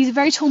everywhere. He's a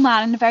very tall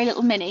man in a very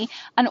little mini.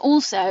 And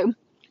also,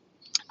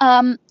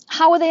 how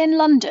are they in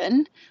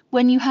London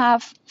when you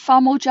have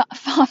Farmer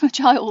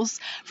Giles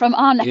from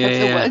our neck of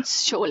the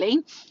woods?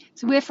 Surely.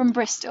 So we're from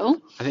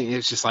Bristol. I think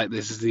it's just like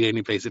this is the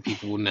only place that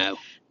people will know.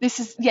 This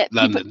is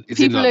London.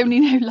 People only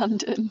know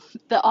London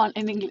that aren't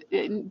in England,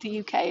 in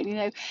the UK.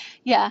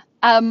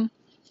 And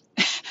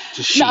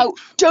just sheep. No,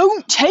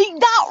 don't take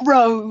that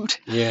road.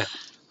 Yeah.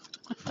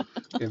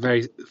 They're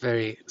very,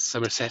 very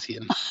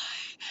Somersetian.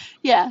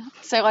 Yeah,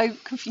 so I'm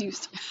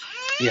confused.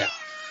 Yeah.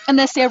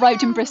 Unless they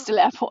arrived in Bristol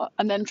Airport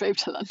and then drove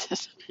to London.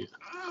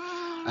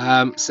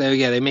 So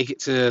yeah, they make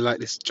it to like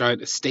this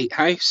giant estate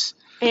house.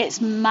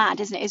 It's mad,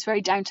 isn't it? It's very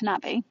Downton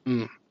Abbey.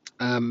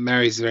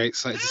 Mary's very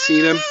excited to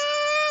see them.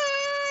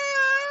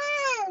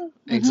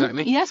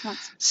 Exactly. Yes,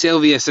 Max.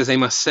 Sylvia says they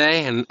must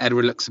stay, and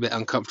Edward looks a bit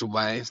uncomfortable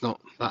by it. He's not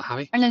that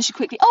happy. And then she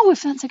quickly,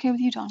 if that's okay with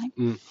you,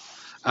 darling.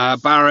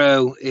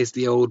 Barrow is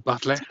the old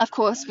butler. Of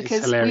course,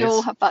 because we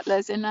all have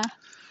butlers in there.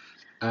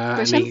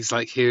 And he's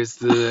like, here's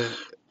the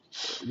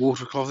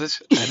water closet,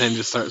 and then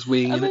just starts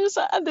winging it.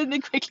 And then they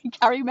quickly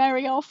carry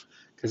Mary off.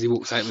 Because he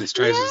walks out with his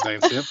trousers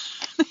down still.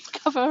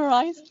 Cover her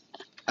eyes.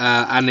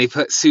 And they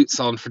put suits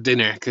on for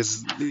dinner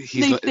because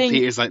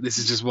Peter's like, this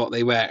is just what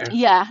they wear.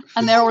 Yeah,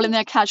 and they're all in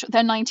their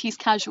 90s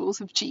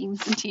casuals of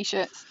jeans and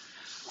t-shirts.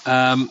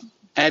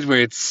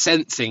 Edward's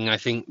sensing, I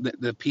think, that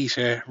the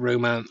Peter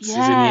romance is in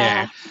the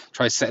air.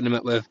 Tries setting him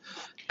up with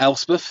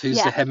Elspeth,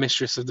 who's the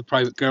headmistress of the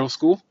private girls'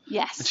 school.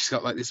 Yes. And she's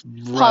got like this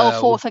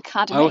Fourth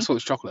Academy. I always thought it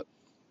was chocolate,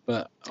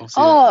 but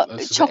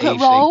obviously chocolate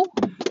roll.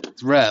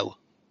 It's roe.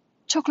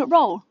 Chocolate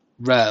roll.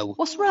 Roe.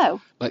 What's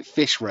roe? Like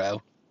fish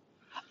roe.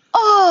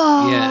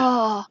 Oh.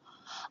 Yeah.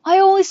 I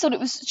always thought it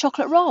was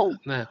chocolate roll.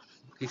 No.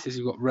 He says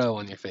you've got roe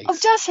on your face. Oh,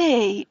 does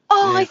he?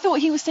 Oh, yeah. I thought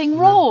he was saying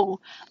roll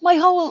my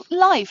whole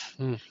life.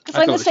 Because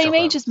I'm the same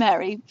age as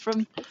Mary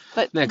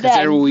but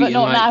they're all eating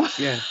not now.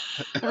 Yeah.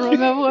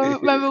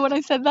 remember when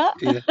I said that?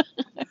 Yeah.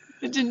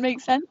 It didn't make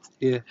sense.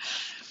 Yeah.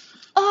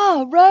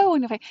 Oh, roe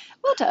on your face.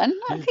 Well done.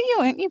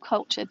 Aren't you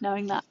cultured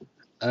knowing that?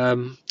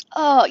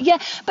 Oh yeah,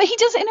 but he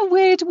does it in a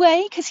weird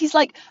way because he's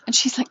like, and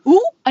she's like,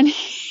 ooh, and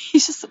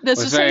he's just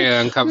very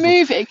uncomfortable.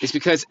 Moving. It's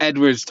because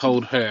Edward's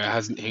told her,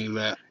 hasn't he,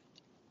 that?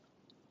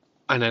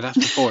 I know that's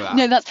before that.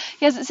 No,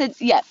 he hasn't said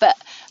yet, but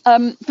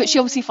she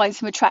obviously finds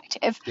him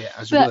attractive. Yeah,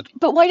 as you would.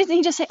 But why doesn't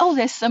he just say, oh,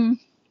 there's some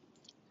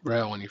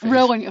roe on your face?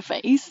 Roe on your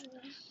face.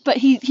 But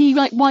he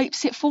like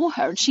wipes it for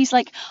her, and she's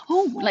like,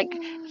 oh, like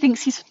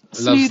thinks he's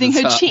smoothing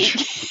her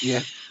cheek.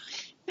 Yeah.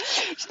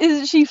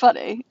 Isn't she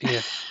funny?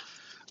 Yeah.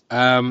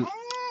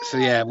 So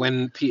yeah,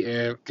 when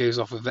Peter goes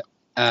off with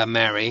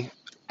Mary,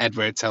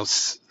 Edward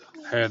tells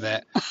her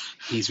that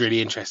he's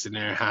really interested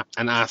in her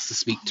and asks to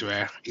speak to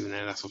her, even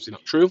though that's obviously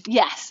not true.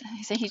 Yes,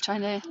 so he's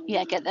trying to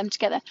get them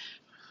together.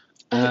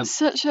 It's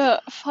such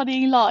a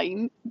funny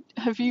line.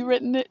 Have you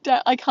written it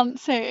down? I can't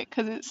say it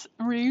because it's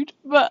rude,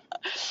 but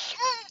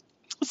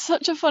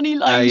such a funny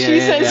line. She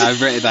says. Yeah,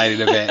 I've written it down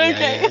in a bit.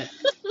 Okay.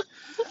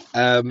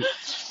 Yeah.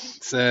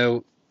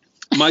 So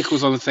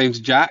Michael's on the phone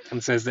to Jack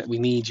and says that we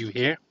need you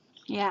here.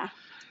 Yeah.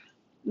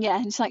 Yeah,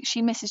 and it's like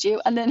she misses you,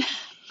 and then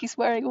he's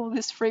wearing all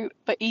this fruit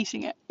but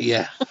eating it.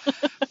 Yeah.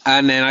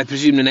 And then I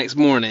presume the next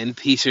morning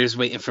Peter's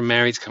waiting for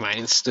Mary to come out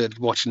and stood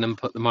watching them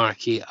put the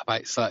marquee up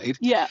outside.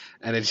 Yeah.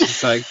 And then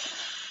she's like,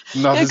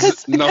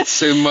 not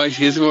so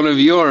much as one of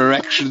your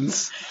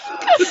erections.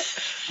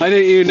 I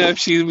don't even know if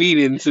she's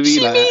meaning to be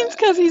like. She means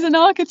because he's an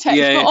architect,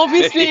 but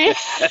obviously.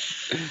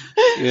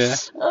 Yeah.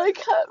 I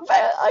can't.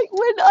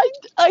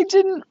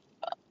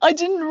 I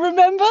didn't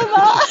remember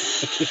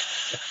that.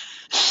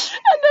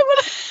 And then when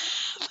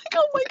like,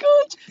 oh my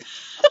god.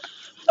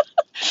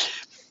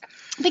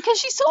 Because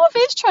she sort of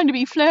is trying to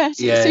be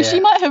flirty, so she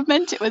might have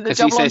meant it with a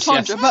double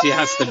entendre. She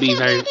has to be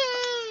very,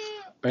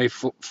 very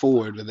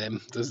forward with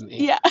him, doesn't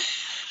he? Yeah.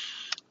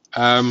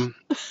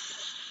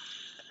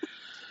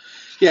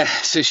 Yeah,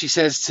 so she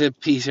says to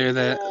Peter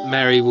that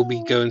Mary will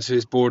be going to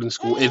his boarding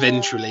school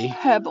eventually.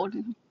 Her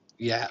boarding.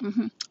 Yeah,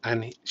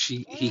 and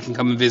he can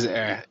come and visit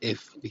her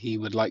if he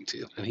would like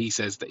to, and he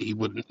says that he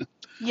wouldn't.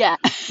 Yeah,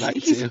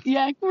 like to.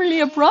 Yeah,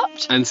 really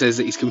abrupt. And says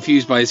that he's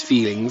confused by his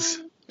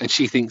feelings, and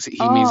she thinks that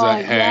he means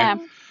like her. Yeah.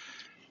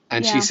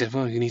 And she said,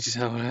 "Well, you need to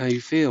tell her how you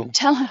feel."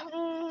 Tell her.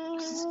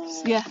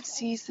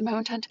 seize the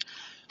moment and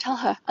tell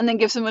her, and then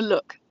gives him a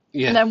look,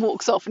 Yeah. and then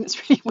walks off, and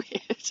it's really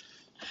weird.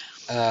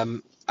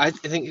 I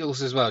think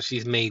also as well,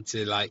 she's made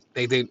to like,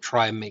 they don't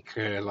try and make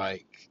her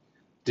like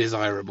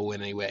desirable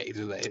in any way,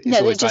 do they? It's No, they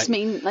always just like,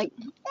 mean like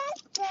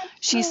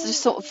she's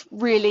just sort of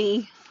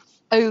really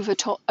over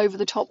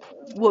the top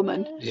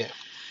woman. Yeah.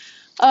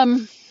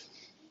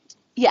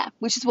 Yeah,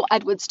 which is what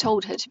Edward's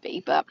told her to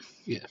be, but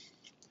Yeah.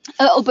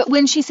 But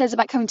when she says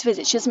about coming to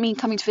visit, she doesn't mean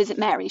coming to visit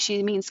Mary.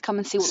 She means come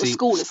and see what the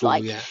school is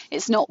like. Yeah.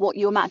 It's not what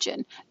you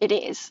imagine. It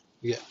is.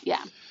 Yeah.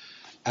 Yeah.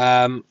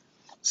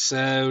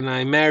 So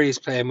now Mary's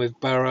playing with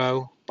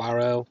Barrow,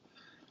 and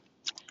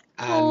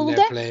Calder,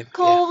 they're playing.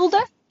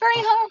 Calder, very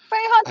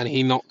hard. And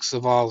he knocks the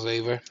vase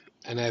over,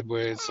 and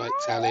Edward's like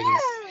telling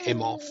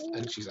him off,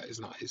 and she's like, "It's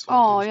not his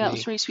fault." Oh yeah, that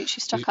was really sweet.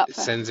 She stuck up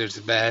for. Sends her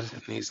to bed,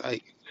 and he's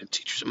like,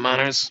 "Teach her some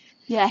manners."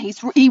 Yeah,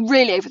 he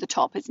really over the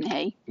top, isn't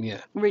he?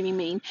 Yeah. Really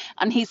mean.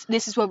 And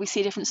this is where we see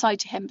a different side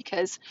to him,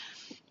 because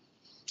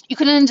you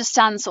can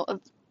understand sort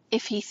of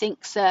if he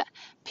thinks that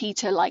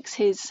Peter likes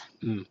his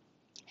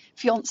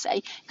fiance,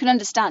 you can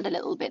understand a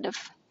little bit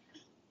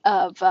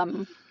of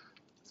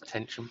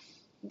Attention.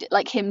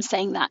 like him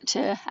saying that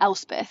to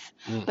Elspeth.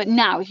 But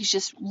now he's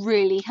just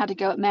really had a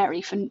go at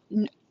Mary for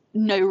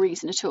no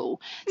reason at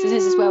all. So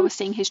this is where we're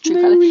seeing his true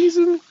colour.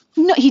 Reason.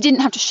 No, he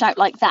didn't have to shout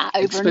like that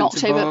over Expensive an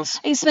October. vase.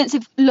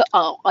 Expensive. Look,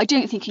 I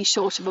don't think he's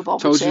short of a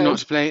bob. Told you not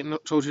to play.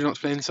 Told you not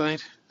to play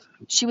inside.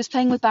 She was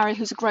playing with Barrow,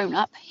 who's a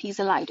grown-up. He's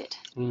allowed it.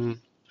 And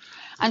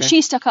And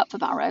she stuck up for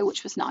Barrow,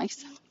 which was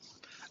nice.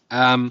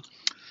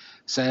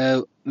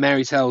 So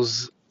Mary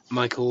tells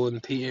Michael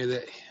and Peter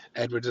that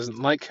Edward doesn't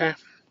like her,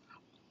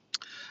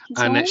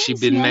 and that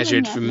she'd been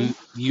measured from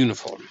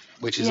uniform,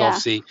 which is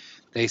obviously,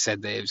 they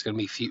said that it was going to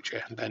be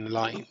future down the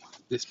line,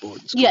 this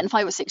boarding school. Yeah, in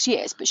 5 or 6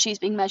 years, but she's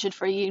being measured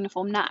for a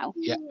uniform now.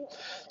 Yeah.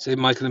 So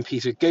Michael and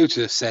Peter go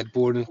to said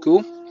boarding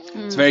school.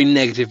 It's a very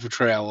negative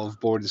portrayal of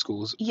boarding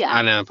schools. Yeah.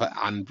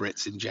 And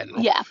Brits in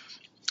general. Yeah.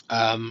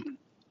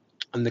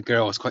 And the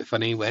girl was quite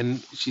funny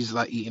when she's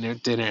like eating her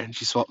dinner and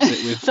she swaps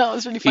it with That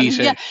was really funny.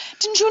 Peter. Yeah.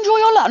 Didn't you enjoy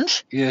your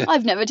lunch? Yeah.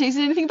 I've never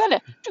tasted anything better.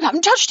 You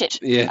haven't touched it.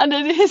 Yeah. And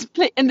then his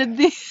plate, and then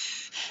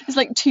there's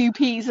like 2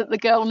 peas that the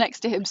girl next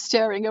to him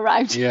stirring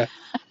around. Yeah.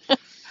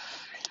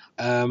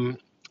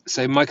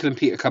 So Michael and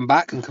Peter come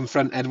back and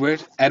confront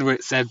Edward.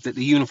 Edward said that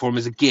the uniform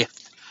is a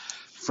gift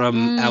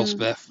from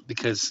Elspeth,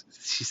 because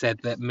she said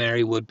that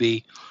Mary would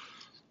be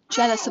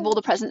Jealous of all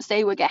the presents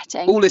they were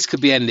getting. all this could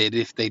be ended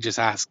if they just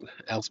asked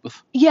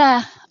Elspeth.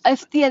 Yeah. I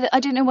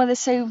don't know why there's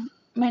so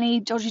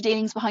many dodgy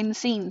dealings behind the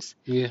scenes.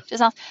 Yeah.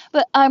 Just ask.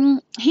 But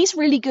he's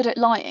really good at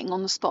lying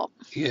on the spot.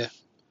 Yeah.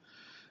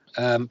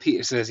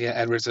 Peter says, yeah,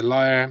 Edward's a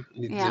liar.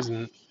 He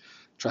doesn't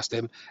trust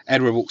him.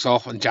 Edward walks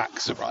off and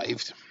Jack's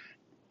arrived.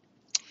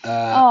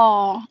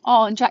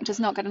 And Jack does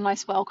not get a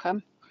nice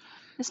welcome.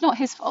 It's not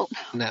his fault.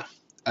 No.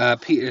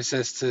 Peter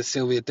says to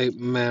Sylvia, don't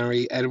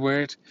marry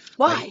Edward.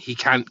 Why? He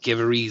can't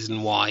give a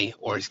reason why,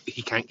 or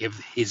he can't give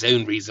his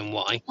own reason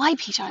why. Why,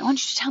 Peter? I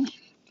want you to tell me.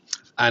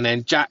 And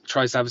then Jack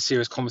tries to have a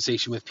serious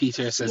conversation with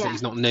Peter, says that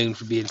he's not known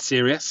for being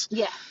serious.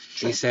 Yeah.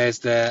 True. He says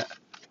that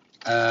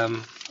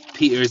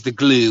Peter is the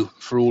glue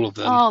for all of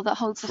them. Oh, that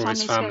holds the for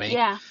his family. family.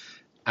 Yeah.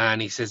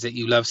 And he says that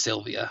you love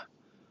Sylvia.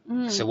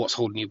 So what's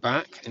holding you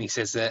back? And he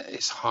says that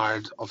it's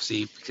hard,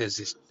 obviously,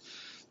 because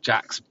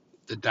Jack's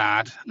the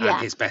dad and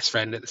his best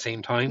friend at the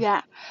same time.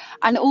 Yeah.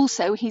 And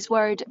also he's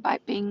worried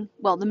about being,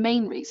 well, the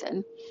main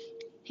reason,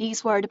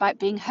 he's worried about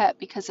being hurt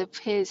because of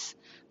his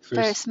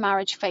first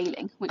marriage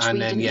failing, which we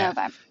didn't know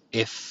about.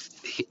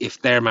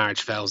 If their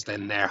marriage fails,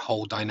 then their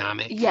whole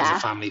dynamic as a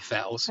family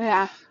fails.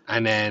 Yeah.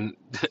 And then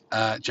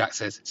Jack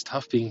says, it's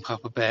tough being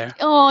Papa Bear.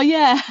 Oh,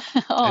 yeah.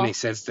 And he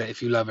says that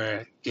if you love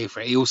her, go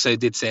for it. He also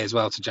did say as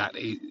well to Jack,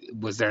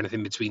 was there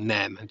anything between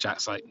them? And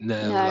Jack's like,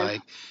 no.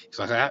 Like, he's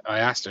like, I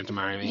asked her to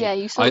marry me.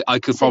 Yeah, I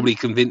could probably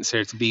convince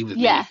her to be with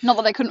me. Yeah, not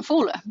that I couldn't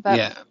fool her. But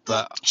yeah,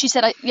 but she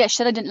said I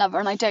didn't love her,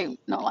 and I don't.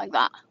 Not like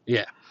that.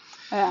 Yeah.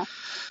 Yeah.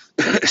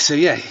 So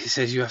yeah, he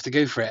says you have to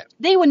go for it.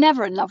 They were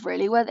never in love,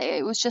 really, were they?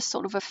 It was just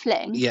sort of a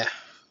fling. Yeah.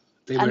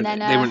 They weren't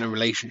in a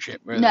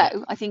relationship, really.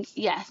 No, I think,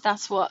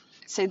 that's what.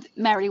 So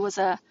Mary was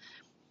a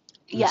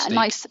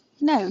nice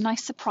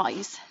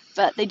surprise,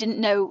 but they didn't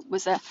know it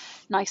was a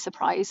nice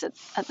surprise at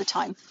the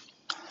time.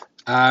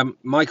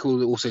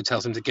 Michael also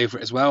tells him to go for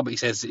it as well, but he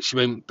says that she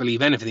won't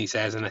believe anything he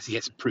says unless he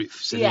gets proof.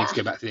 So he needs to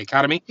go back to the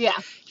academy. Yeah.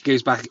 He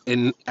goes back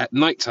in at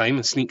night time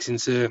and sneaks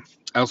into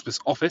Elspeth's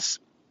office,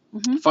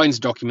 finds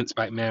documents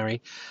about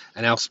Mary,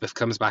 and Elspeth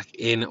comes back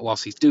in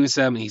whilst he's doing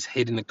some, and he's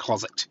hid in a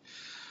closet.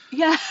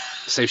 Yeah.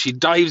 So she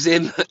dives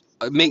in,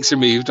 makes her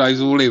move,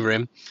 dives all over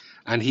him,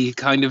 and he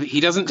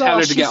doesn't tell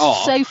her to get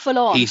off. So full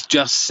on. He's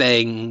just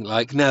saying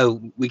like, no,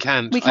 we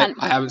can't.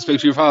 I haven't spoken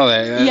to your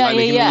father.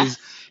 Making all these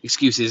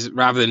excuses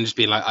rather than just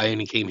being like, I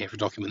only came here for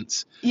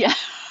documents. Yeah.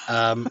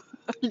 And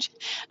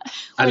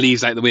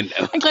leaves out the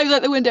window. And climbs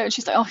out the window, and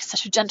she's like, oh, he's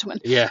such a gentleman.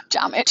 Yeah.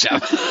 Damn it.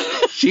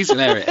 She's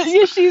hilarious.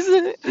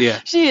 Yeah,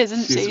 she is,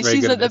 isn't she? Very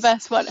She's good like at the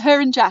best one.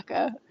 Her and Jack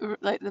are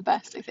like the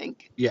best, I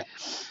think. Yeah.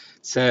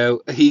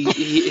 So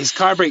his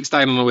car breaks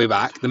down on the way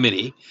back, the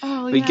Mini.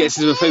 Oh, But he gets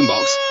into a phone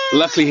box.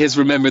 Luckily, he's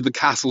remembered the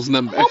castle's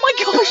number. Oh my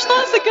gosh,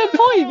 that's a good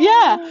point.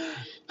 Yeah.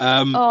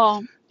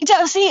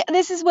 See,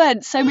 this is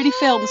where so many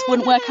films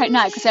wouldn't work out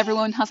now because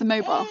everyone has a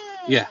mobile.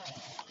 Yeah.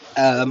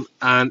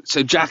 And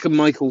so Jack and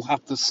Michael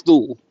have to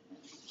stall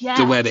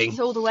the wedding.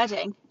 It's all the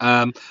wedding.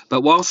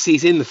 But whilst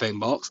he's in the phone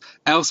box,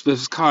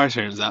 Elspeth's car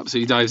turns up, so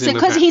he dives in.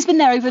 Because he's been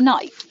there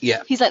overnight.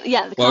 Yeah. He's like,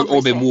 the car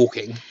or been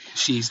walking.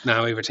 She's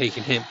now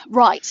overtaken him.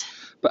 Right.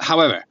 But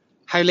however,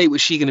 how late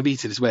was she going to be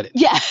to this wedding?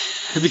 Yeah.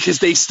 Because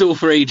they stall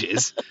for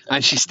ages,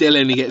 and she still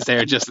only gets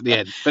there just at the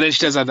end. But then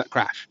she does have that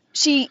crash.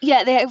 And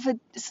then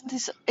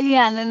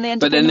they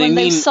end up in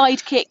those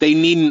sidekick. They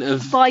needn't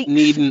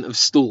have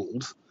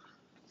stalled.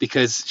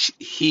 Because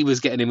he was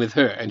getting in with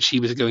her and she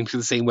was going to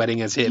the same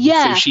wedding as him.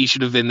 Yeah. So she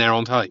should have been there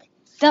on time.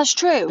 That's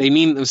true. They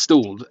needn't have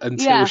stalled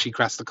until she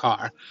crashed the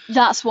car.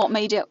 That's what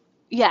made it,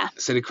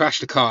 So they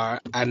crashed the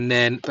car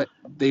but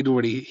he'd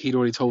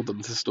already told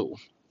them to stall.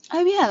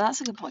 Oh yeah,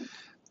 that's a good point.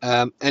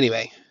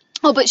 Anyway.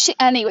 Oh, but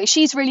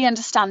she's really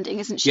understanding,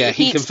 isn't she? Yeah,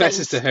 he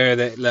confesses to her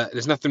that, look,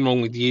 there's nothing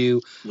wrong with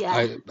you.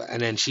 Yeah.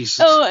 And then she's...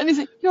 Oh, and he's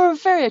like, you're a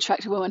very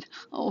attractive woman.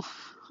 Oh,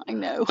 I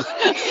know.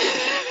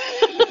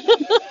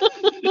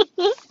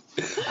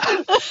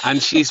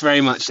 And she's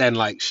very much then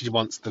like she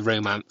wants the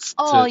romance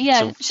to I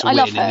win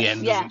love in her. the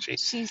end, doesn't she?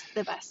 She's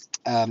the best.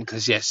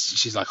 Because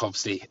she's like,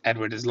 obviously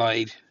Edward has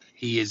lied.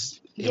 He is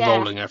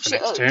enrolling her for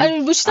next term.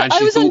 I was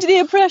under the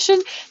impression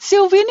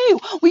Sylvia knew.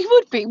 We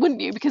would be,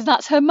 wouldn't you? Because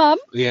that's her mum.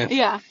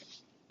 Yeah.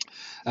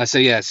 So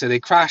they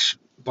crash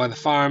by the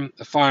farm.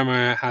 The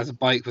farmer has a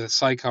bike with a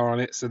sidecar on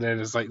it. So then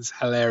there's like this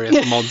hilarious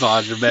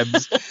montage of them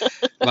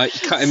like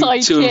cutting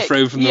to and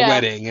fro from the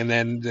wedding, and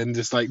then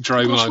just like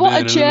driving along. What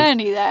a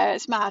journey there!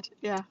 It's mad.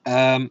 Yeah.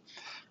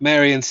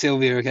 Mary and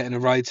Sylvia are getting a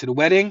ride to the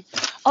wedding.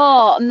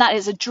 Oh, and that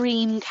is a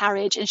dream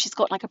carriage, and she's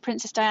got like a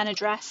Princess Diana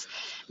dress.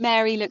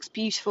 Mary looks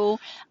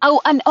beautiful.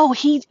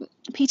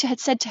 Peter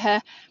had said to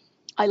her,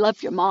 "I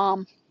love your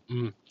mom."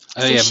 Mm.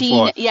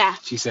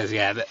 She says,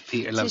 that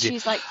Peter loves you.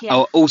 She's like,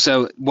 Oh,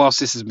 also, whilst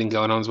this has been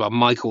going on as well,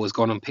 Michael has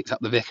gone and picked up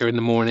the vicar in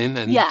the morning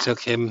and took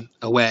him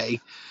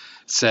away.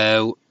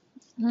 So,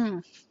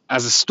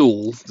 as a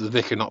stall, the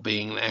vicar not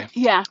being there.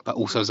 Yeah. But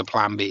also as a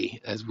plan B,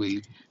 as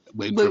we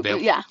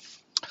revealed. Yeah.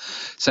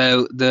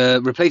 So the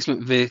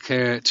replacement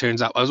vicar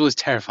turns up. I was always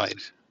terrified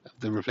of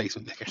the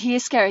replacement vicar. He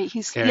is scary.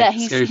 He's scary.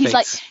 He's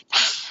like,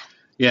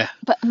 yeah.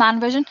 But man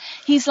version.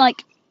 He's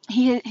like,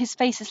 his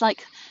face is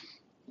like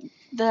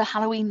the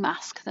Halloween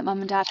mask that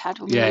Mum and Dad had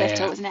when we were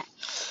little, wasn't it?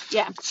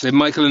 Yeah. So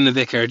Michael and the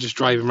vicar are just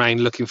driving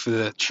around looking for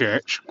the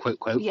church, quote.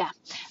 Yeah.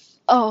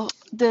 Oh,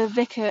 the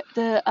vicar,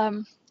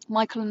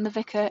 Michael and the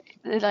vicar,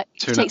 like,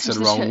 turn up to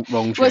the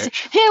wrong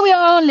church. Here we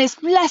are on this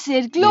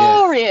blessed,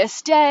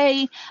 glorious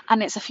day,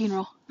 and it's a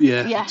funeral.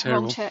 Yeah,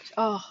 terrible. Wrong church.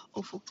 Oh,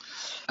 awful.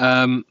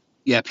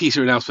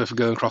 Peter and Elspeth are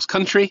going cross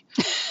country.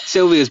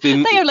 Sylvia's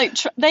been.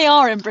 They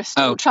are in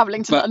Bristol,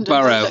 travelling to London.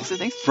 Borough.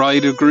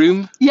 Bride or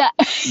groom? Yeah.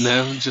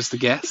 No, just a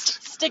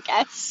guest. Just a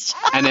guest.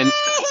 And then.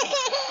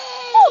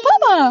 Oh,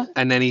 Mama.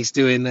 And then he's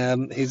doing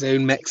his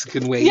own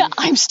Mexican wave. Yeah,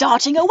 I'm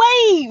starting a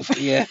wave.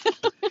 Yeah.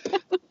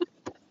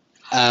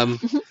 And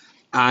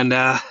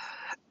where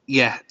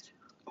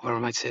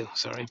am I to?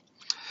 Sorry.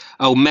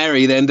 Oh,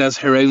 Mary then does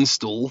her own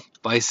stall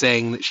by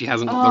saying that she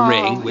hasn't got the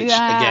ring, which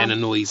again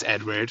annoys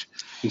Edward.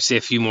 You see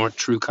a few more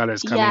true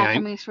colours coming out. Yeah,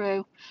 coming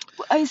through.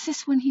 Oh, is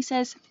this when he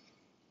says?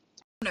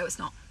 No, it's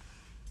not.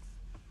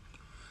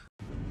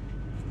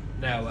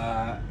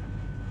 No,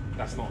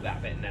 that's not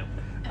that bit. No.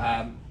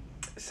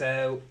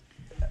 So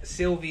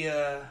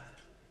Sylvia.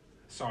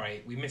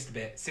 Sorry, we missed a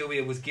bit.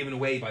 Sylvia was given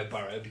away by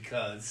Burrow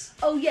because...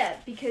 Oh, yeah,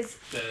 because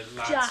the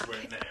lads Jack,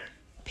 weren't there.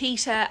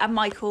 Peter and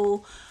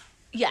Michael,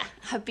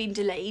 have been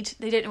delayed.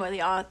 They don't know where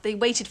they are. They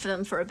waited for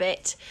them for a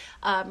bit,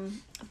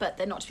 but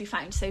they're not to be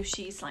found. So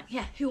she's like,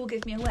 who will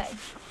give me away?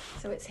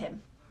 So it's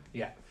him.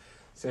 Yeah.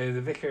 So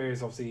the vicar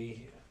is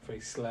obviously very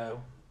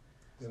slow.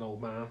 He's an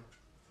old man.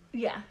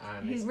 Yeah,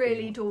 and he's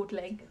really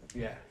dawdling.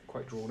 Yeah,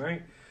 quite drawn out.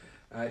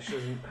 She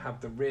doesn't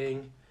have the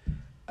ring.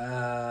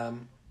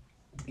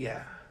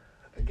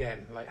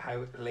 Again, like,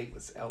 how late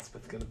was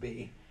Elspeth going to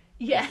be?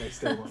 Yeah, they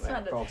still weren't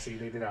there. But obviously,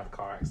 they did have a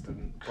car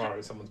accident,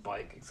 borrow someone's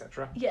bike,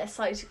 etc. Yeah,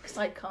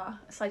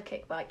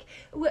 sidekick bike.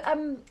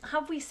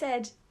 Have we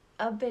said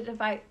a bit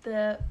about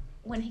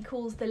when he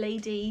calls the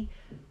lady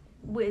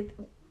with,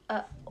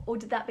 or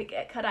did that bit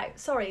get cut out?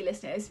 Sorry,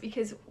 listeners,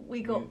 because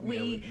we got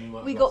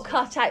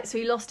cut out, so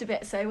we lost a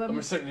bit. So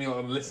we're certainly not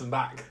going to listen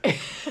back.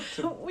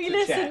 We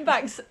listened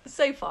back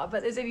so far,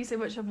 but there's only so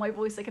much of my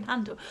voice I can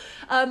handle.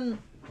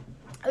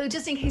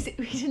 Just in case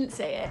we didn't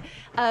say it,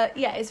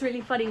 it's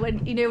really funny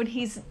when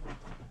he's,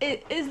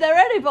 is there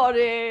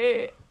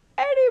anybody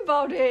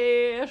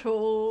at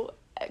all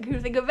who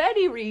think of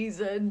any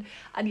reason?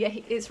 And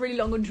it's really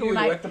long and drawn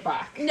out. You at the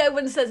back. No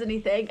one says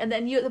anything, and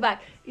then you at the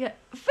back. Yeah,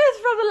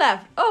 fifth from the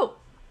left. Oh,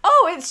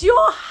 it's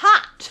your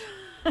hat.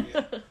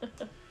 Yeah.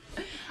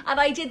 And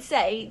I did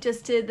say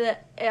just to the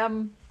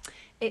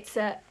it's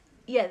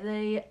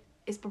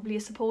probably a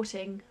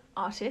supporting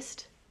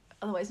artist,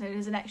 otherwise known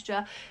as an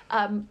extra,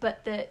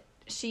 but that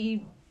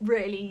she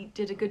really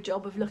did a good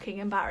job of looking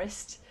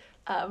embarrassed,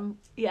 and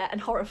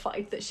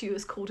horrified that she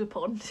was called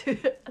upon to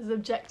as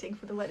objecting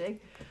for the wedding.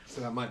 So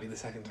that might be the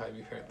second time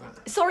you've heard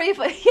that. Sorry if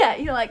I don't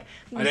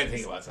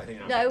think it was. I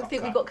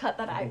think we got cut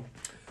that out.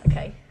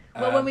 Okay.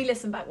 Well, when we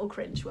listen back, we'll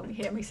cringe when we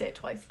hear me say it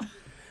twice.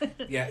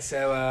 Yeah,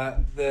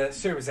 so the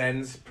service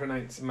ends,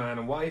 pronounced man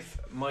and wife.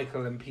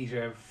 Michael and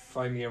Peter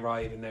finally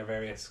arrive in their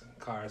various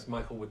cars.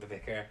 Michael with the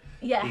vicar,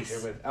 yes.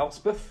 Peter with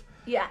Elspeth.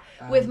 Yeah,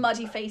 with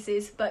muddy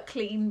faces but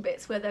clean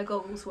bits where their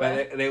goggles were.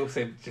 But they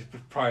also, just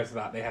prior to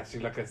that, they had to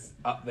do like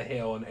up the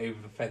hill and over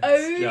the fence.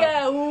 Oh, jump.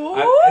 yeah.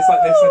 It's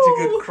like they're such a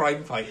good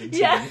crime fighting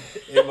team,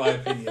 in my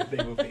opinion,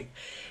 they will be.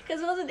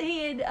 Because wasn't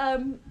he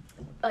in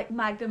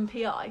Magnum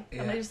P.I.?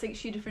 Yeah. And I just think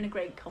she'd have been a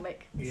great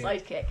comic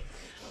sidekick.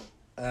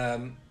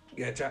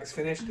 Jack's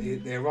finished.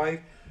 They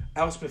arrive.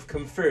 Elspeth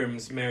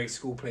confirms Mary's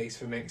school place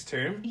for next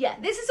term. Yeah,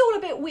 this is all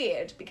a bit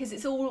weird because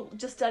it's all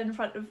just done in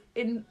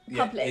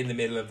public. In the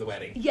middle of the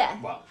wedding. Yeah.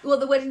 Well,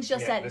 the wedding's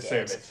just ended. The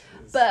service.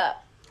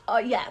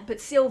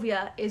 But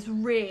Sylvia is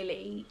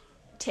really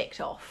ticked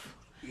off.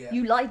 Yeah.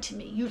 You lied to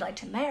me. You lied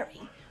to Mary,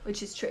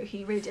 which is true.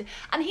 He really did.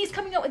 And he's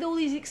coming up with all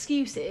these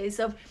excuses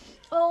of,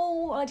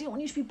 oh, I didn't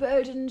want you to be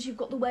burdened. You've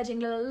got the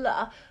wedding, la la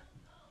la.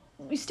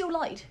 You still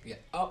lied. Yeah.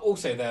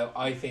 Also, though,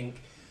 I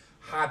think,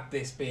 had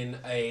this been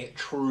a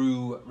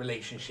true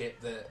relationship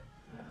that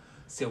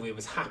Sylvia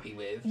was happy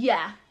with,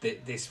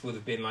 that this would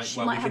have been like,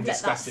 we can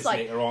discuss this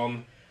later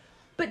on.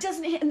 But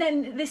doesn't he? And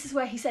then this is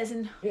where he says,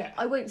 and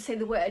I won't say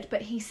the word,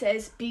 but he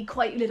says, "Be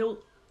quite little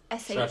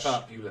sh." Shut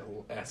up, you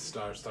little s***.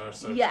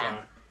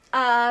 Yeah.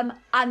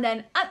 And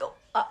then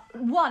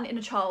 1 in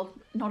a child,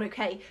 not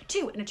okay.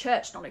 2 in a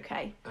church, not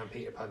okay.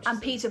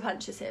 And Peter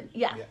punches him.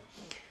 Yeah.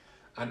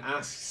 And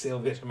asks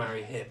Sylvia to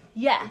marry him.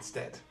 Yeah.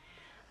 Instead.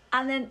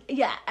 And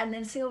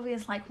then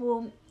Sylvia's like,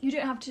 well, you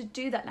don't have to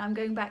do that now. I'm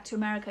going back to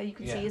America. You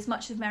can see as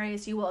much of Mary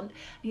as you want. And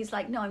he's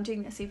like, no, I'm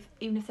doing this.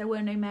 Even if there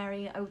were no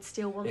Mary, I would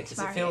still want to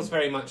marry it feels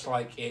very much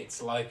like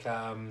it's like...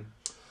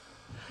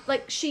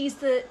 like she's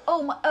the...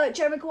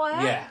 Jerry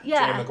Maguire?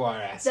 Yeah, Jerry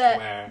Maguire-esque.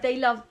 Where they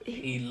love...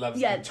 He loves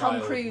the child.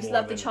 Tom Cruise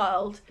loved the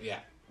child. Yeah.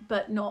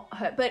 But not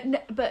her.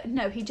 But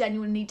no, he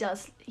genuinely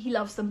does. He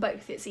loves them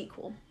both. It's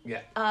equal.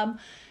 Yeah. So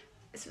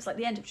it's like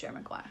the end of Jerry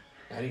Maguire.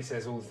 And he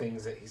says all the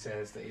things that he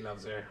says that he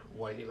loves her,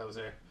 why he loves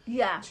her.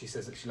 Yeah. She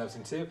says that she loves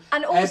him too.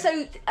 And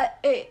also,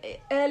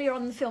 earlier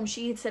on in the film,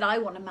 she had said, I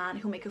want a man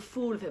who'll make a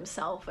fool of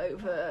himself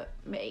over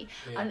me.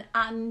 Yeah.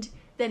 And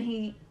then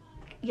he,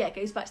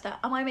 goes back to that.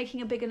 Am I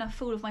making a big enough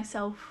fool of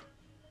myself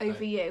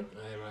over you?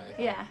 Right,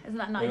 okay. Yeah, isn't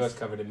that nice? He was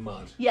covered in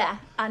mud. Yeah,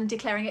 and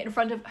declaring it in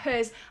front of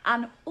hers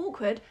and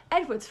awkward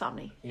Edward's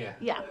family. Yeah.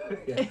 Yeah.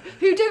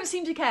 Who don't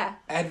seem to care.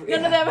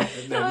 None of them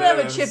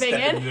are chipping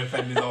in.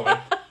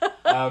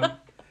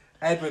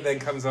 Edward then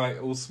comes out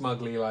all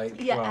smugly like,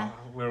 well,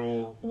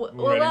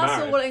 we're that's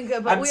married. All well and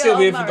good, but and we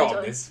Sylvia are married.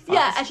 Forgotten this. Fast.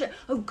 Yeah, actually,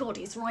 oh God,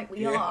 he's right,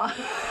 we are.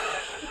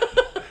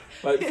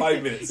 Like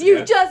 5 minutes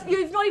You've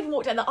not even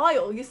walked down the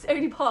aisle, you're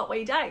only part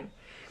way down.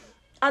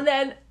 And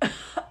then,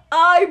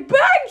 I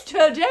begged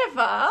to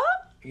differ.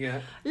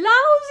 Yeah.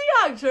 Lousy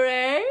actor,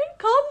 eh?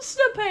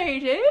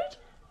 Constipated?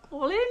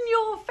 All in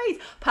your face.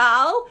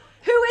 Pal,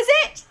 who is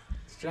it?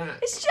 Jack.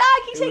 It's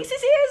Jack. He takes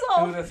his ears off.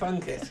 Who would have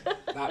thunk it?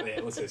 That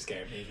bit also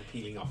scared me, the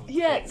peeling off of the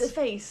face. Yeah, the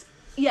face.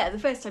 Yeah, the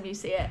first time you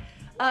see it.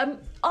 I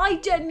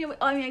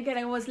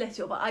was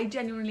little, but I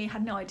genuinely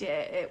had no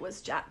idea it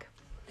was Jack.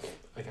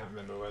 I can't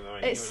remember whether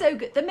It's so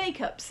good. The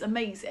makeup's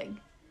amazing.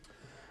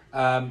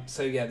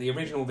 The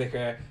original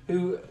vicar,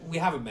 who we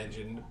haven't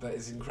mentioned, but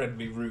is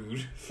incredibly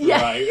rude.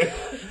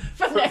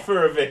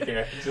 For a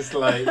vicar. Just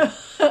like,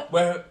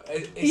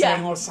 is there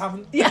any more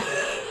salmon? Yeah.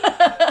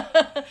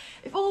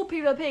 If all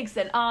people are pigs,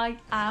 then I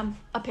am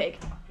a pig.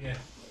 Yeah.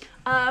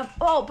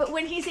 But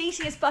when he's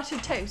eating his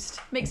buttered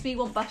toast, makes me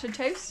want buttered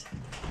toast.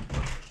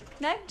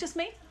 No, just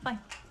me? Fine.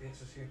 Yes,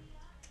 just you.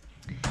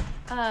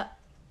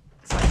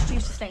 Sorry,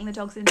 Stu's just letting the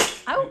dogs in.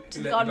 Out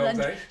to the garden.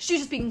 And Stu's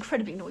just being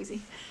incredibly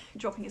noisy,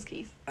 dropping his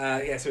keys.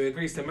 So he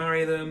agrees to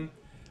marry them.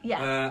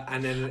 Yeah.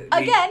 And then...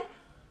 Again,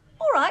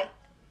 all right,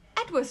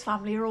 Edward's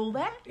family are all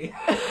there. Yeah.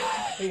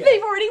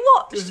 They've already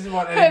watched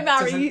her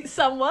marry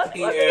someone.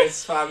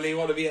 Peter's family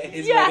want to be at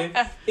his wedding.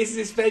 Is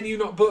this venue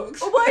not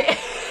booked? Why?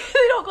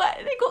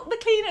 They got the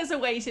cleaners are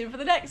waiting for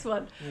the next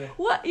one. Yeah.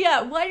 What?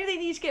 Yeah. Why do they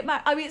need to get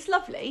married? I mean, it's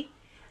lovely.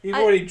 You've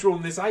already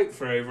drawn this out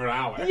for over an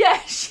hour. Yeah,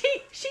 she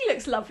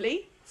looks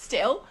lovely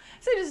still.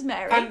 So does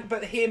Mary.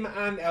 But him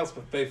and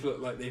Elspeth both look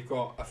like they've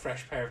got a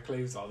fresh pair of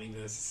clothes on, even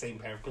though it's the same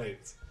pair of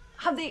clothes.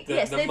 Have they?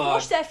 Yes, they've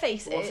washed their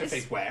faces. Washed their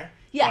face where?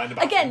 Yeah.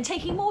 Again,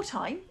 taking more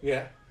time.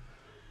 Yeah.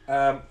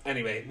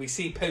 Anyway, we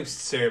see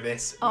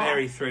post-service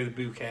Mary throw the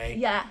bouquet.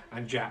 Yeah.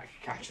 And Jack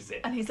catches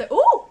it. And he's like,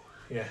 ooh.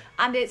 Yeah.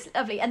 And it's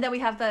lovely. And then we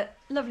have the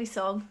lovely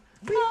song.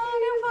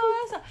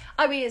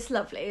 I mean, it's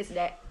lovely, isn't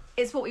it?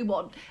 It's what we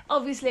want.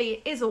 Obviously,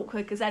 it is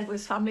awkward because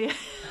Edward's family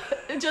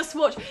just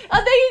watch.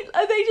 Are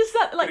they just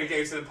like? He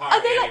goes to the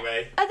party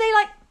anyway. Are they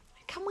like?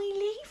 can we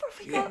leave, or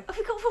have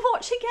we got to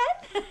watch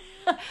again?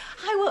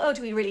 How well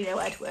do we really know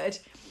Edward?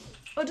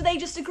 Or do they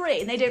just agree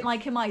and they don't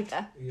like him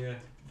either? Yeah.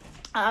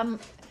 And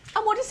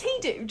what does he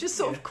do? Just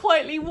sort of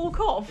quietly walk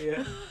off?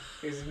 Yeah.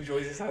 He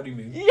enjoys his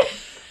honeymoon. Yeah.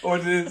 Or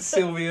did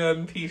Sylvia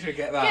and Peter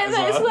get that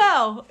as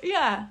well?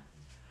 Yeah.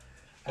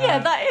 Yeah,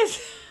 that is...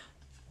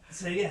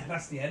 So yeah,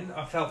 that's the end.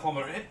 I fell from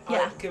it.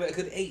 Yeah. I'd give it a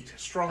good 8.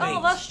 Strong 8.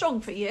 Oh, that's strong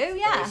for you,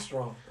 yeah. Very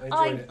strong. I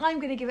enjoyed it. I'm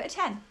going to give it a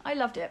 10. I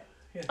loved it.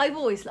 Yeah. I've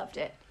always loved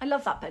it. I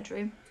love that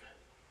bedroom.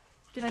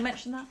 Did I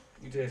mention that?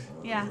 You did.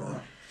 Yeah.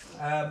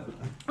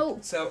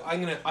 So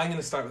I'm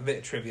gonna start with a bit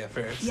of trivia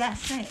first.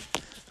 Yes, mate.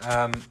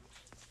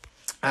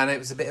 And it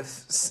was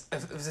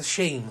a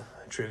shame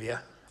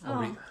trivia.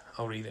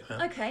 I'll read it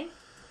now. Okay.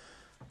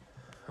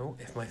 Oh,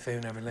 if my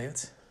phone ever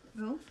loads.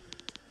 Oh.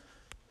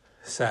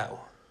 So,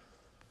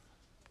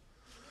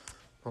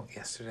 not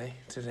yesterday,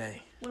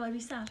 today. Will I be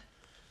sad?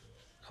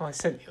 Oh, I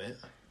sent you it.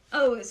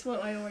 Oh, it's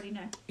what I already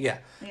know. Yeah.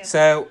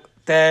 So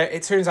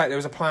it turns out there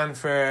was a plan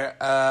for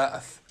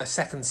a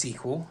second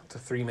sequel to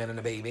Three Men and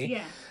a Baby.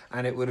 Yeah.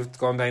 And it would have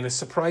gone down a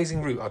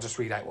surprising route. I'll just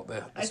read out what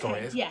the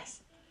story is. Yes.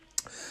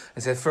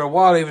 It said, for a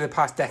while over the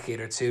past decade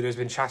or two, there's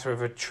been chatter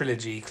of a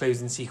trilogy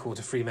closing sequel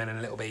to Three Men and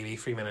a Little Baby,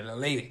 Three Men and a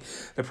Little Lady.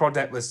 The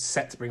project was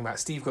set to bring back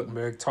Steve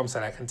Guttenberg, Tom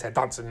Selleck and Ted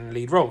Danson in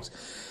lead roles.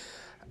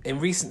 In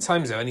recent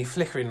times, though, any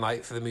flickering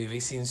light for the movie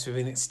seems to have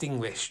been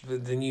extinguished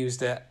with the news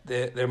that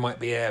there might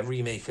be a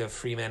remake of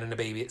Three Men and a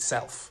Baby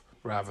itself,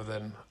 rather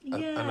than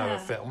another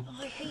film.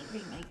 Oh, I hate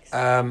remakes.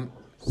 No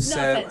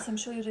offence, I'm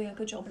sure you're doing a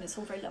good job and it's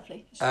all very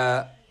lovely.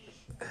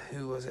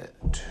 Who was it?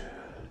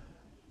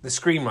 The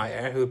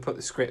screenwriter who had put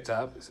the script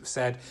up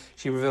said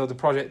she revealed the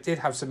project did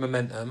have some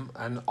momentum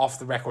and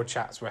off-the-record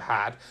chats were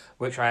had,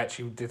 which I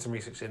actually did some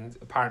research in.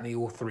 Apparently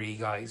all 3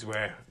 guys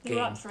were game.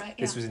 Up for it,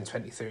 This was in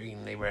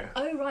 2013. They were...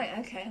 Oh, right,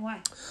 okay,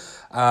 wow.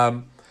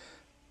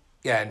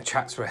 And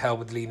chats were held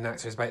with leading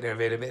actors about their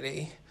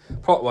availability.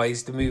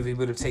 Plot-wise, the movie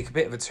would have taken a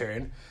bit of a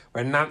turn,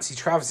 where Nancy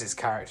Travis's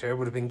character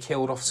would have been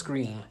killed off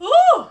screen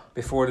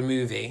before the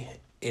movie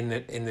in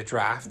the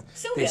draft.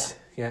 Sylvia?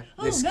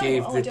 This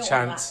gave the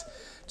chance...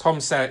 Tom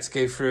Selleck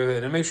gave through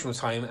an emotional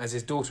time as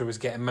his daughter was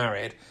getting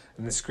married,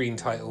 and the screen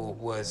title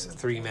was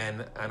Three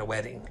Men and a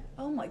Wedding.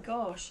 Oh my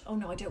gosh. Oh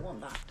no, I don't want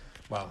that.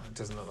 Well, it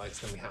doesn't look like it's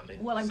going to be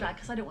happening. Well, I'm glad,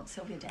 because I don't want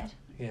Sylvia dead.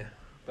 Yeah,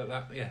 but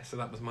so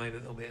that was my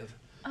little bit of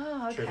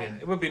okay. trivia.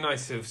 It would be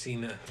nice to have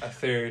seen a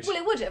third. Well,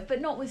 it would have, but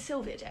not with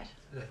Sylvia dead.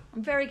 No.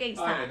 I'm very against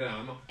that. No,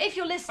 I'm not. If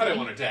you're listening... I don't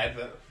want her dead,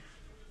 but...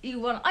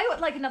 I would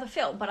like another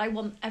film, but I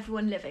want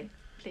everyone living,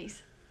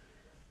 please.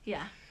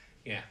 Yeah.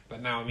 Yeah, but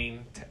now, I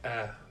mean...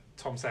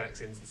 Tom Selleck's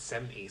in his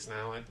 70s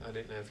now. I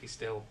don't know if he's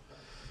still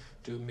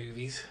doing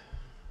movies.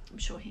 I'm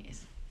sure he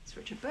is. It's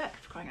Richard Burke,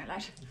 for crying out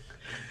loud.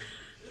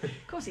 Of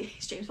course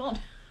he's James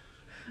Bond.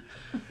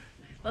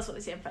 That's what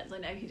they say in Friends. I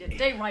know he didn't.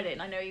 Don't write it,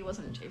 and I know he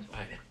wasn't James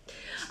Bond.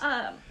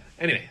 I know.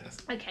 Anyway,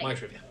 that's my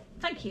trivia.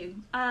 Thank you.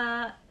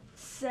 I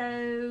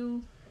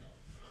don't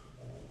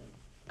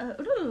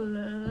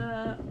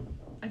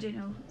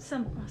know.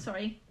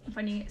 Sorry, I'm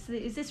finding it. So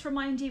is this from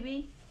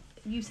IMDb?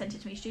 You sent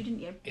it to me, Stu, didn't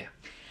you? Yeah.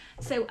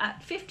 So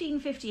at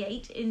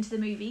 15:58 into the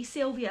movie,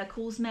 Sylvia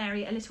calls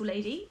Mary a little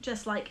lady,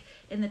 just like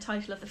in the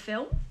title of the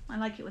film. I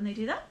like it when they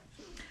do that.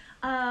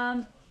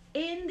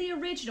 In the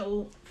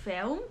original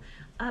film,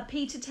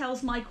 Peter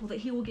tells Michael that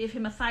he will give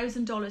him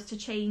 $1,000 to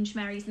change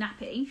Mary's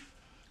nappy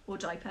or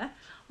diaper.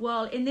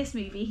 Well, in this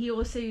movie, he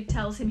also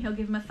tells him he'll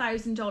give him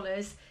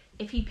 $1,000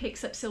 if he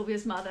picks up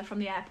Sylvia's mother from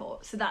the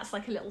airport. So that's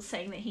like a little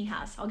saying that he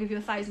has. I'll give you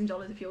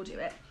 $1,000 if you'll do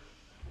it.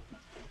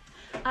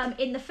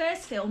 In the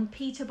first film,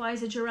 Peter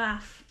buys a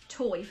giraffe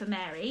toy for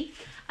Mary,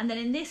 and then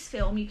in this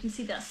film you can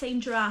see that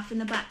same giraffe in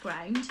the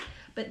background,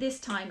 but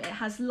this time it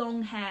has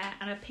long hair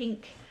and a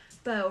pink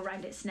bow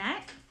around its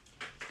neck.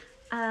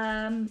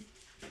 And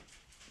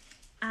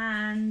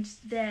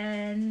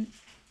then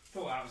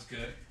Thought that was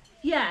good.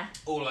 Yeah.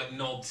 All like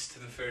nods to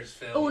the first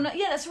film. Oh no,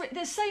 yeah,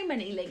 there's so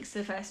many links to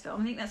the first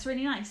film. I think that's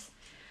really nice.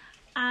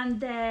 And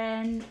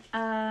then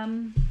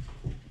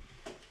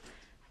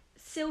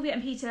Sylvia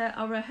and Peter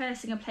are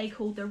rehearsing a play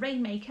called The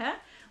Rainmaker,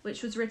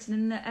 which was written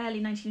in the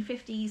early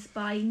 1950s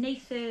by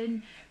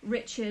Nathan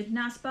Richard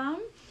Nasbaum,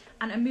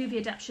 and a movie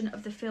adaptation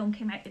of the film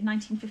came out in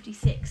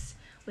 1956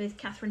 with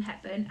Katharine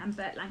Hepburn and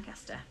Burt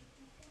Lancaster.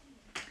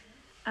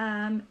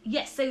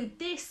 Yes, so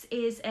this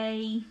is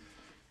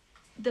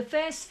the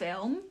first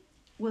film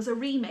was a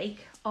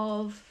remake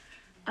of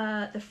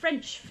the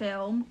French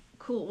film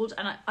called,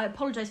 and I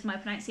apologise for my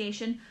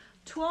pronunciation,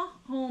 Toi,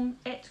 homme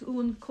et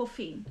une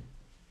coffin.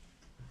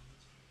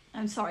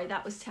 I'm sorry,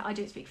 that was... I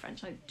don't speak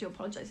French. I do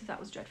apologise if that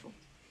was dreadful.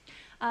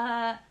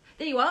 There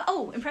you are.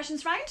 Oh,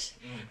 impressions round.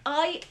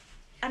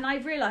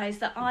 I've realised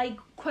that I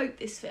quote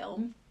this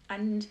film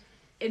and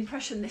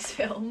impression this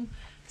film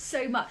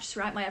so much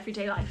throughout my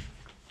everyday life.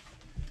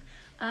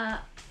 But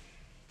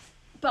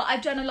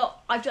I've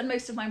done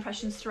most of my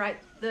impressions throughout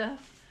the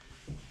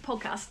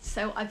podcast,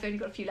 so I've only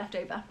got a few left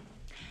over.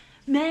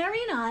 Mary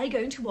and I are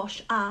going to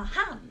wash our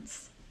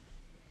hands.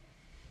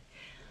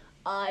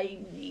 I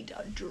need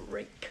a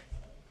drink.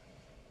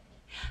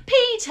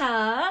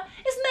 Peter,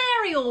 is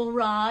Mary all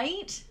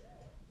right?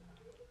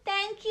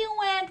 Thank you,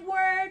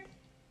 Edward.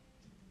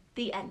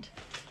 The end.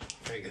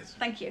 Very good.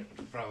 Thank you.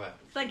 Bravo.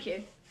 Thank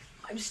you.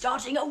 I'm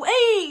starting a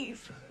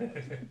wave.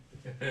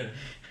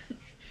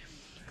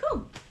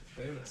 Cool.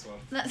 Bonus one.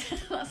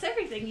 That's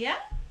everything, yeah?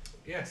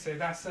 Yeah, so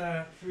that's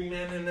 3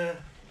 men and a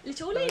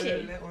Little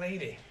lady. little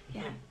lady.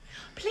 Yeah.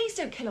 Please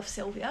don't kill off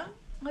Sylvia.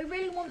 I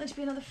really want there to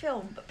be another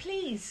film, but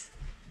please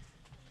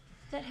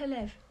let her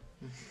live.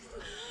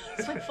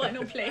 That's my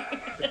final plea.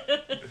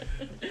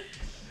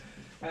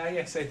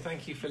 Yeah, so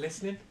thank you for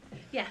listening.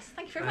 Yes,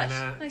 thank you very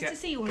much. Nice to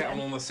see you all Get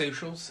again. on the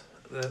socials,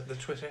 the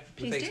Twitter,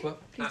 Please the do. Facebook.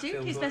 Please do.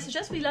 Films Please World. message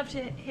us. We love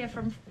to hear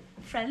from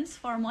friends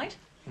far and wide.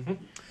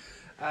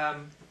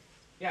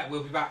 Yeah,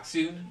 we'll be back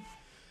soon.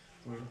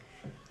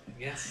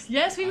 Yes.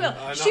 Yes, we will.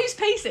 I'm Stu's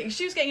pacing.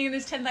 Stu's getting in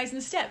his 10,000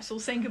 steps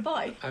or saying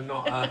goodbye. I'm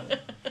not.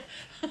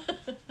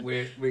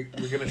 We're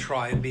going to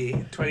try and be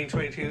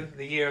 2022,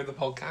 the year of the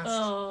podcast.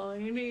 Oh,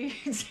 you need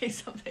to say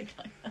something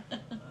like that.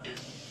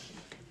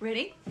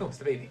 Really? No, it's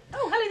the baby.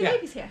 Oh, hello, the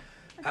baby's here.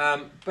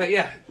 But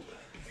yeah,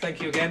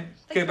 thank you again.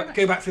 Go back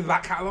through the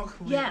back catalogue.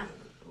 Yeah.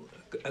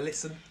 A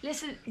listen.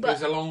 Listen, It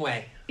goes a long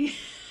way.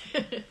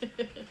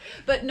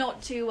 but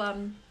not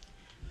to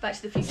Back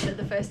to the Future,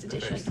 the first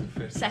edition.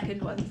 first.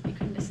 Second one you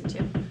can listen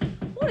to.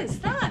 What is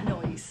that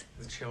noise?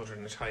 The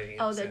children are tidying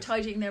Oh, upstairs. they're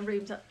tidying their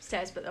rooms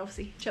upstairs, but they're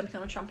obviously jumping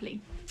on a trampoline.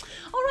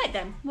 All right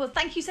then. Well,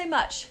 thank you so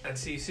much. And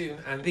see you soon.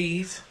 And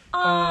these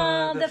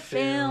Are the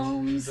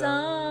films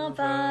of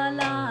our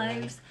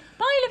lives.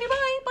 Bye, love you.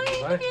 Bye. Bye.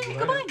 Bye. Love you.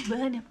 Goodbye. Goodbye.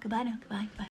 Goodbye now. Goodbye now. Goodbye. Bye.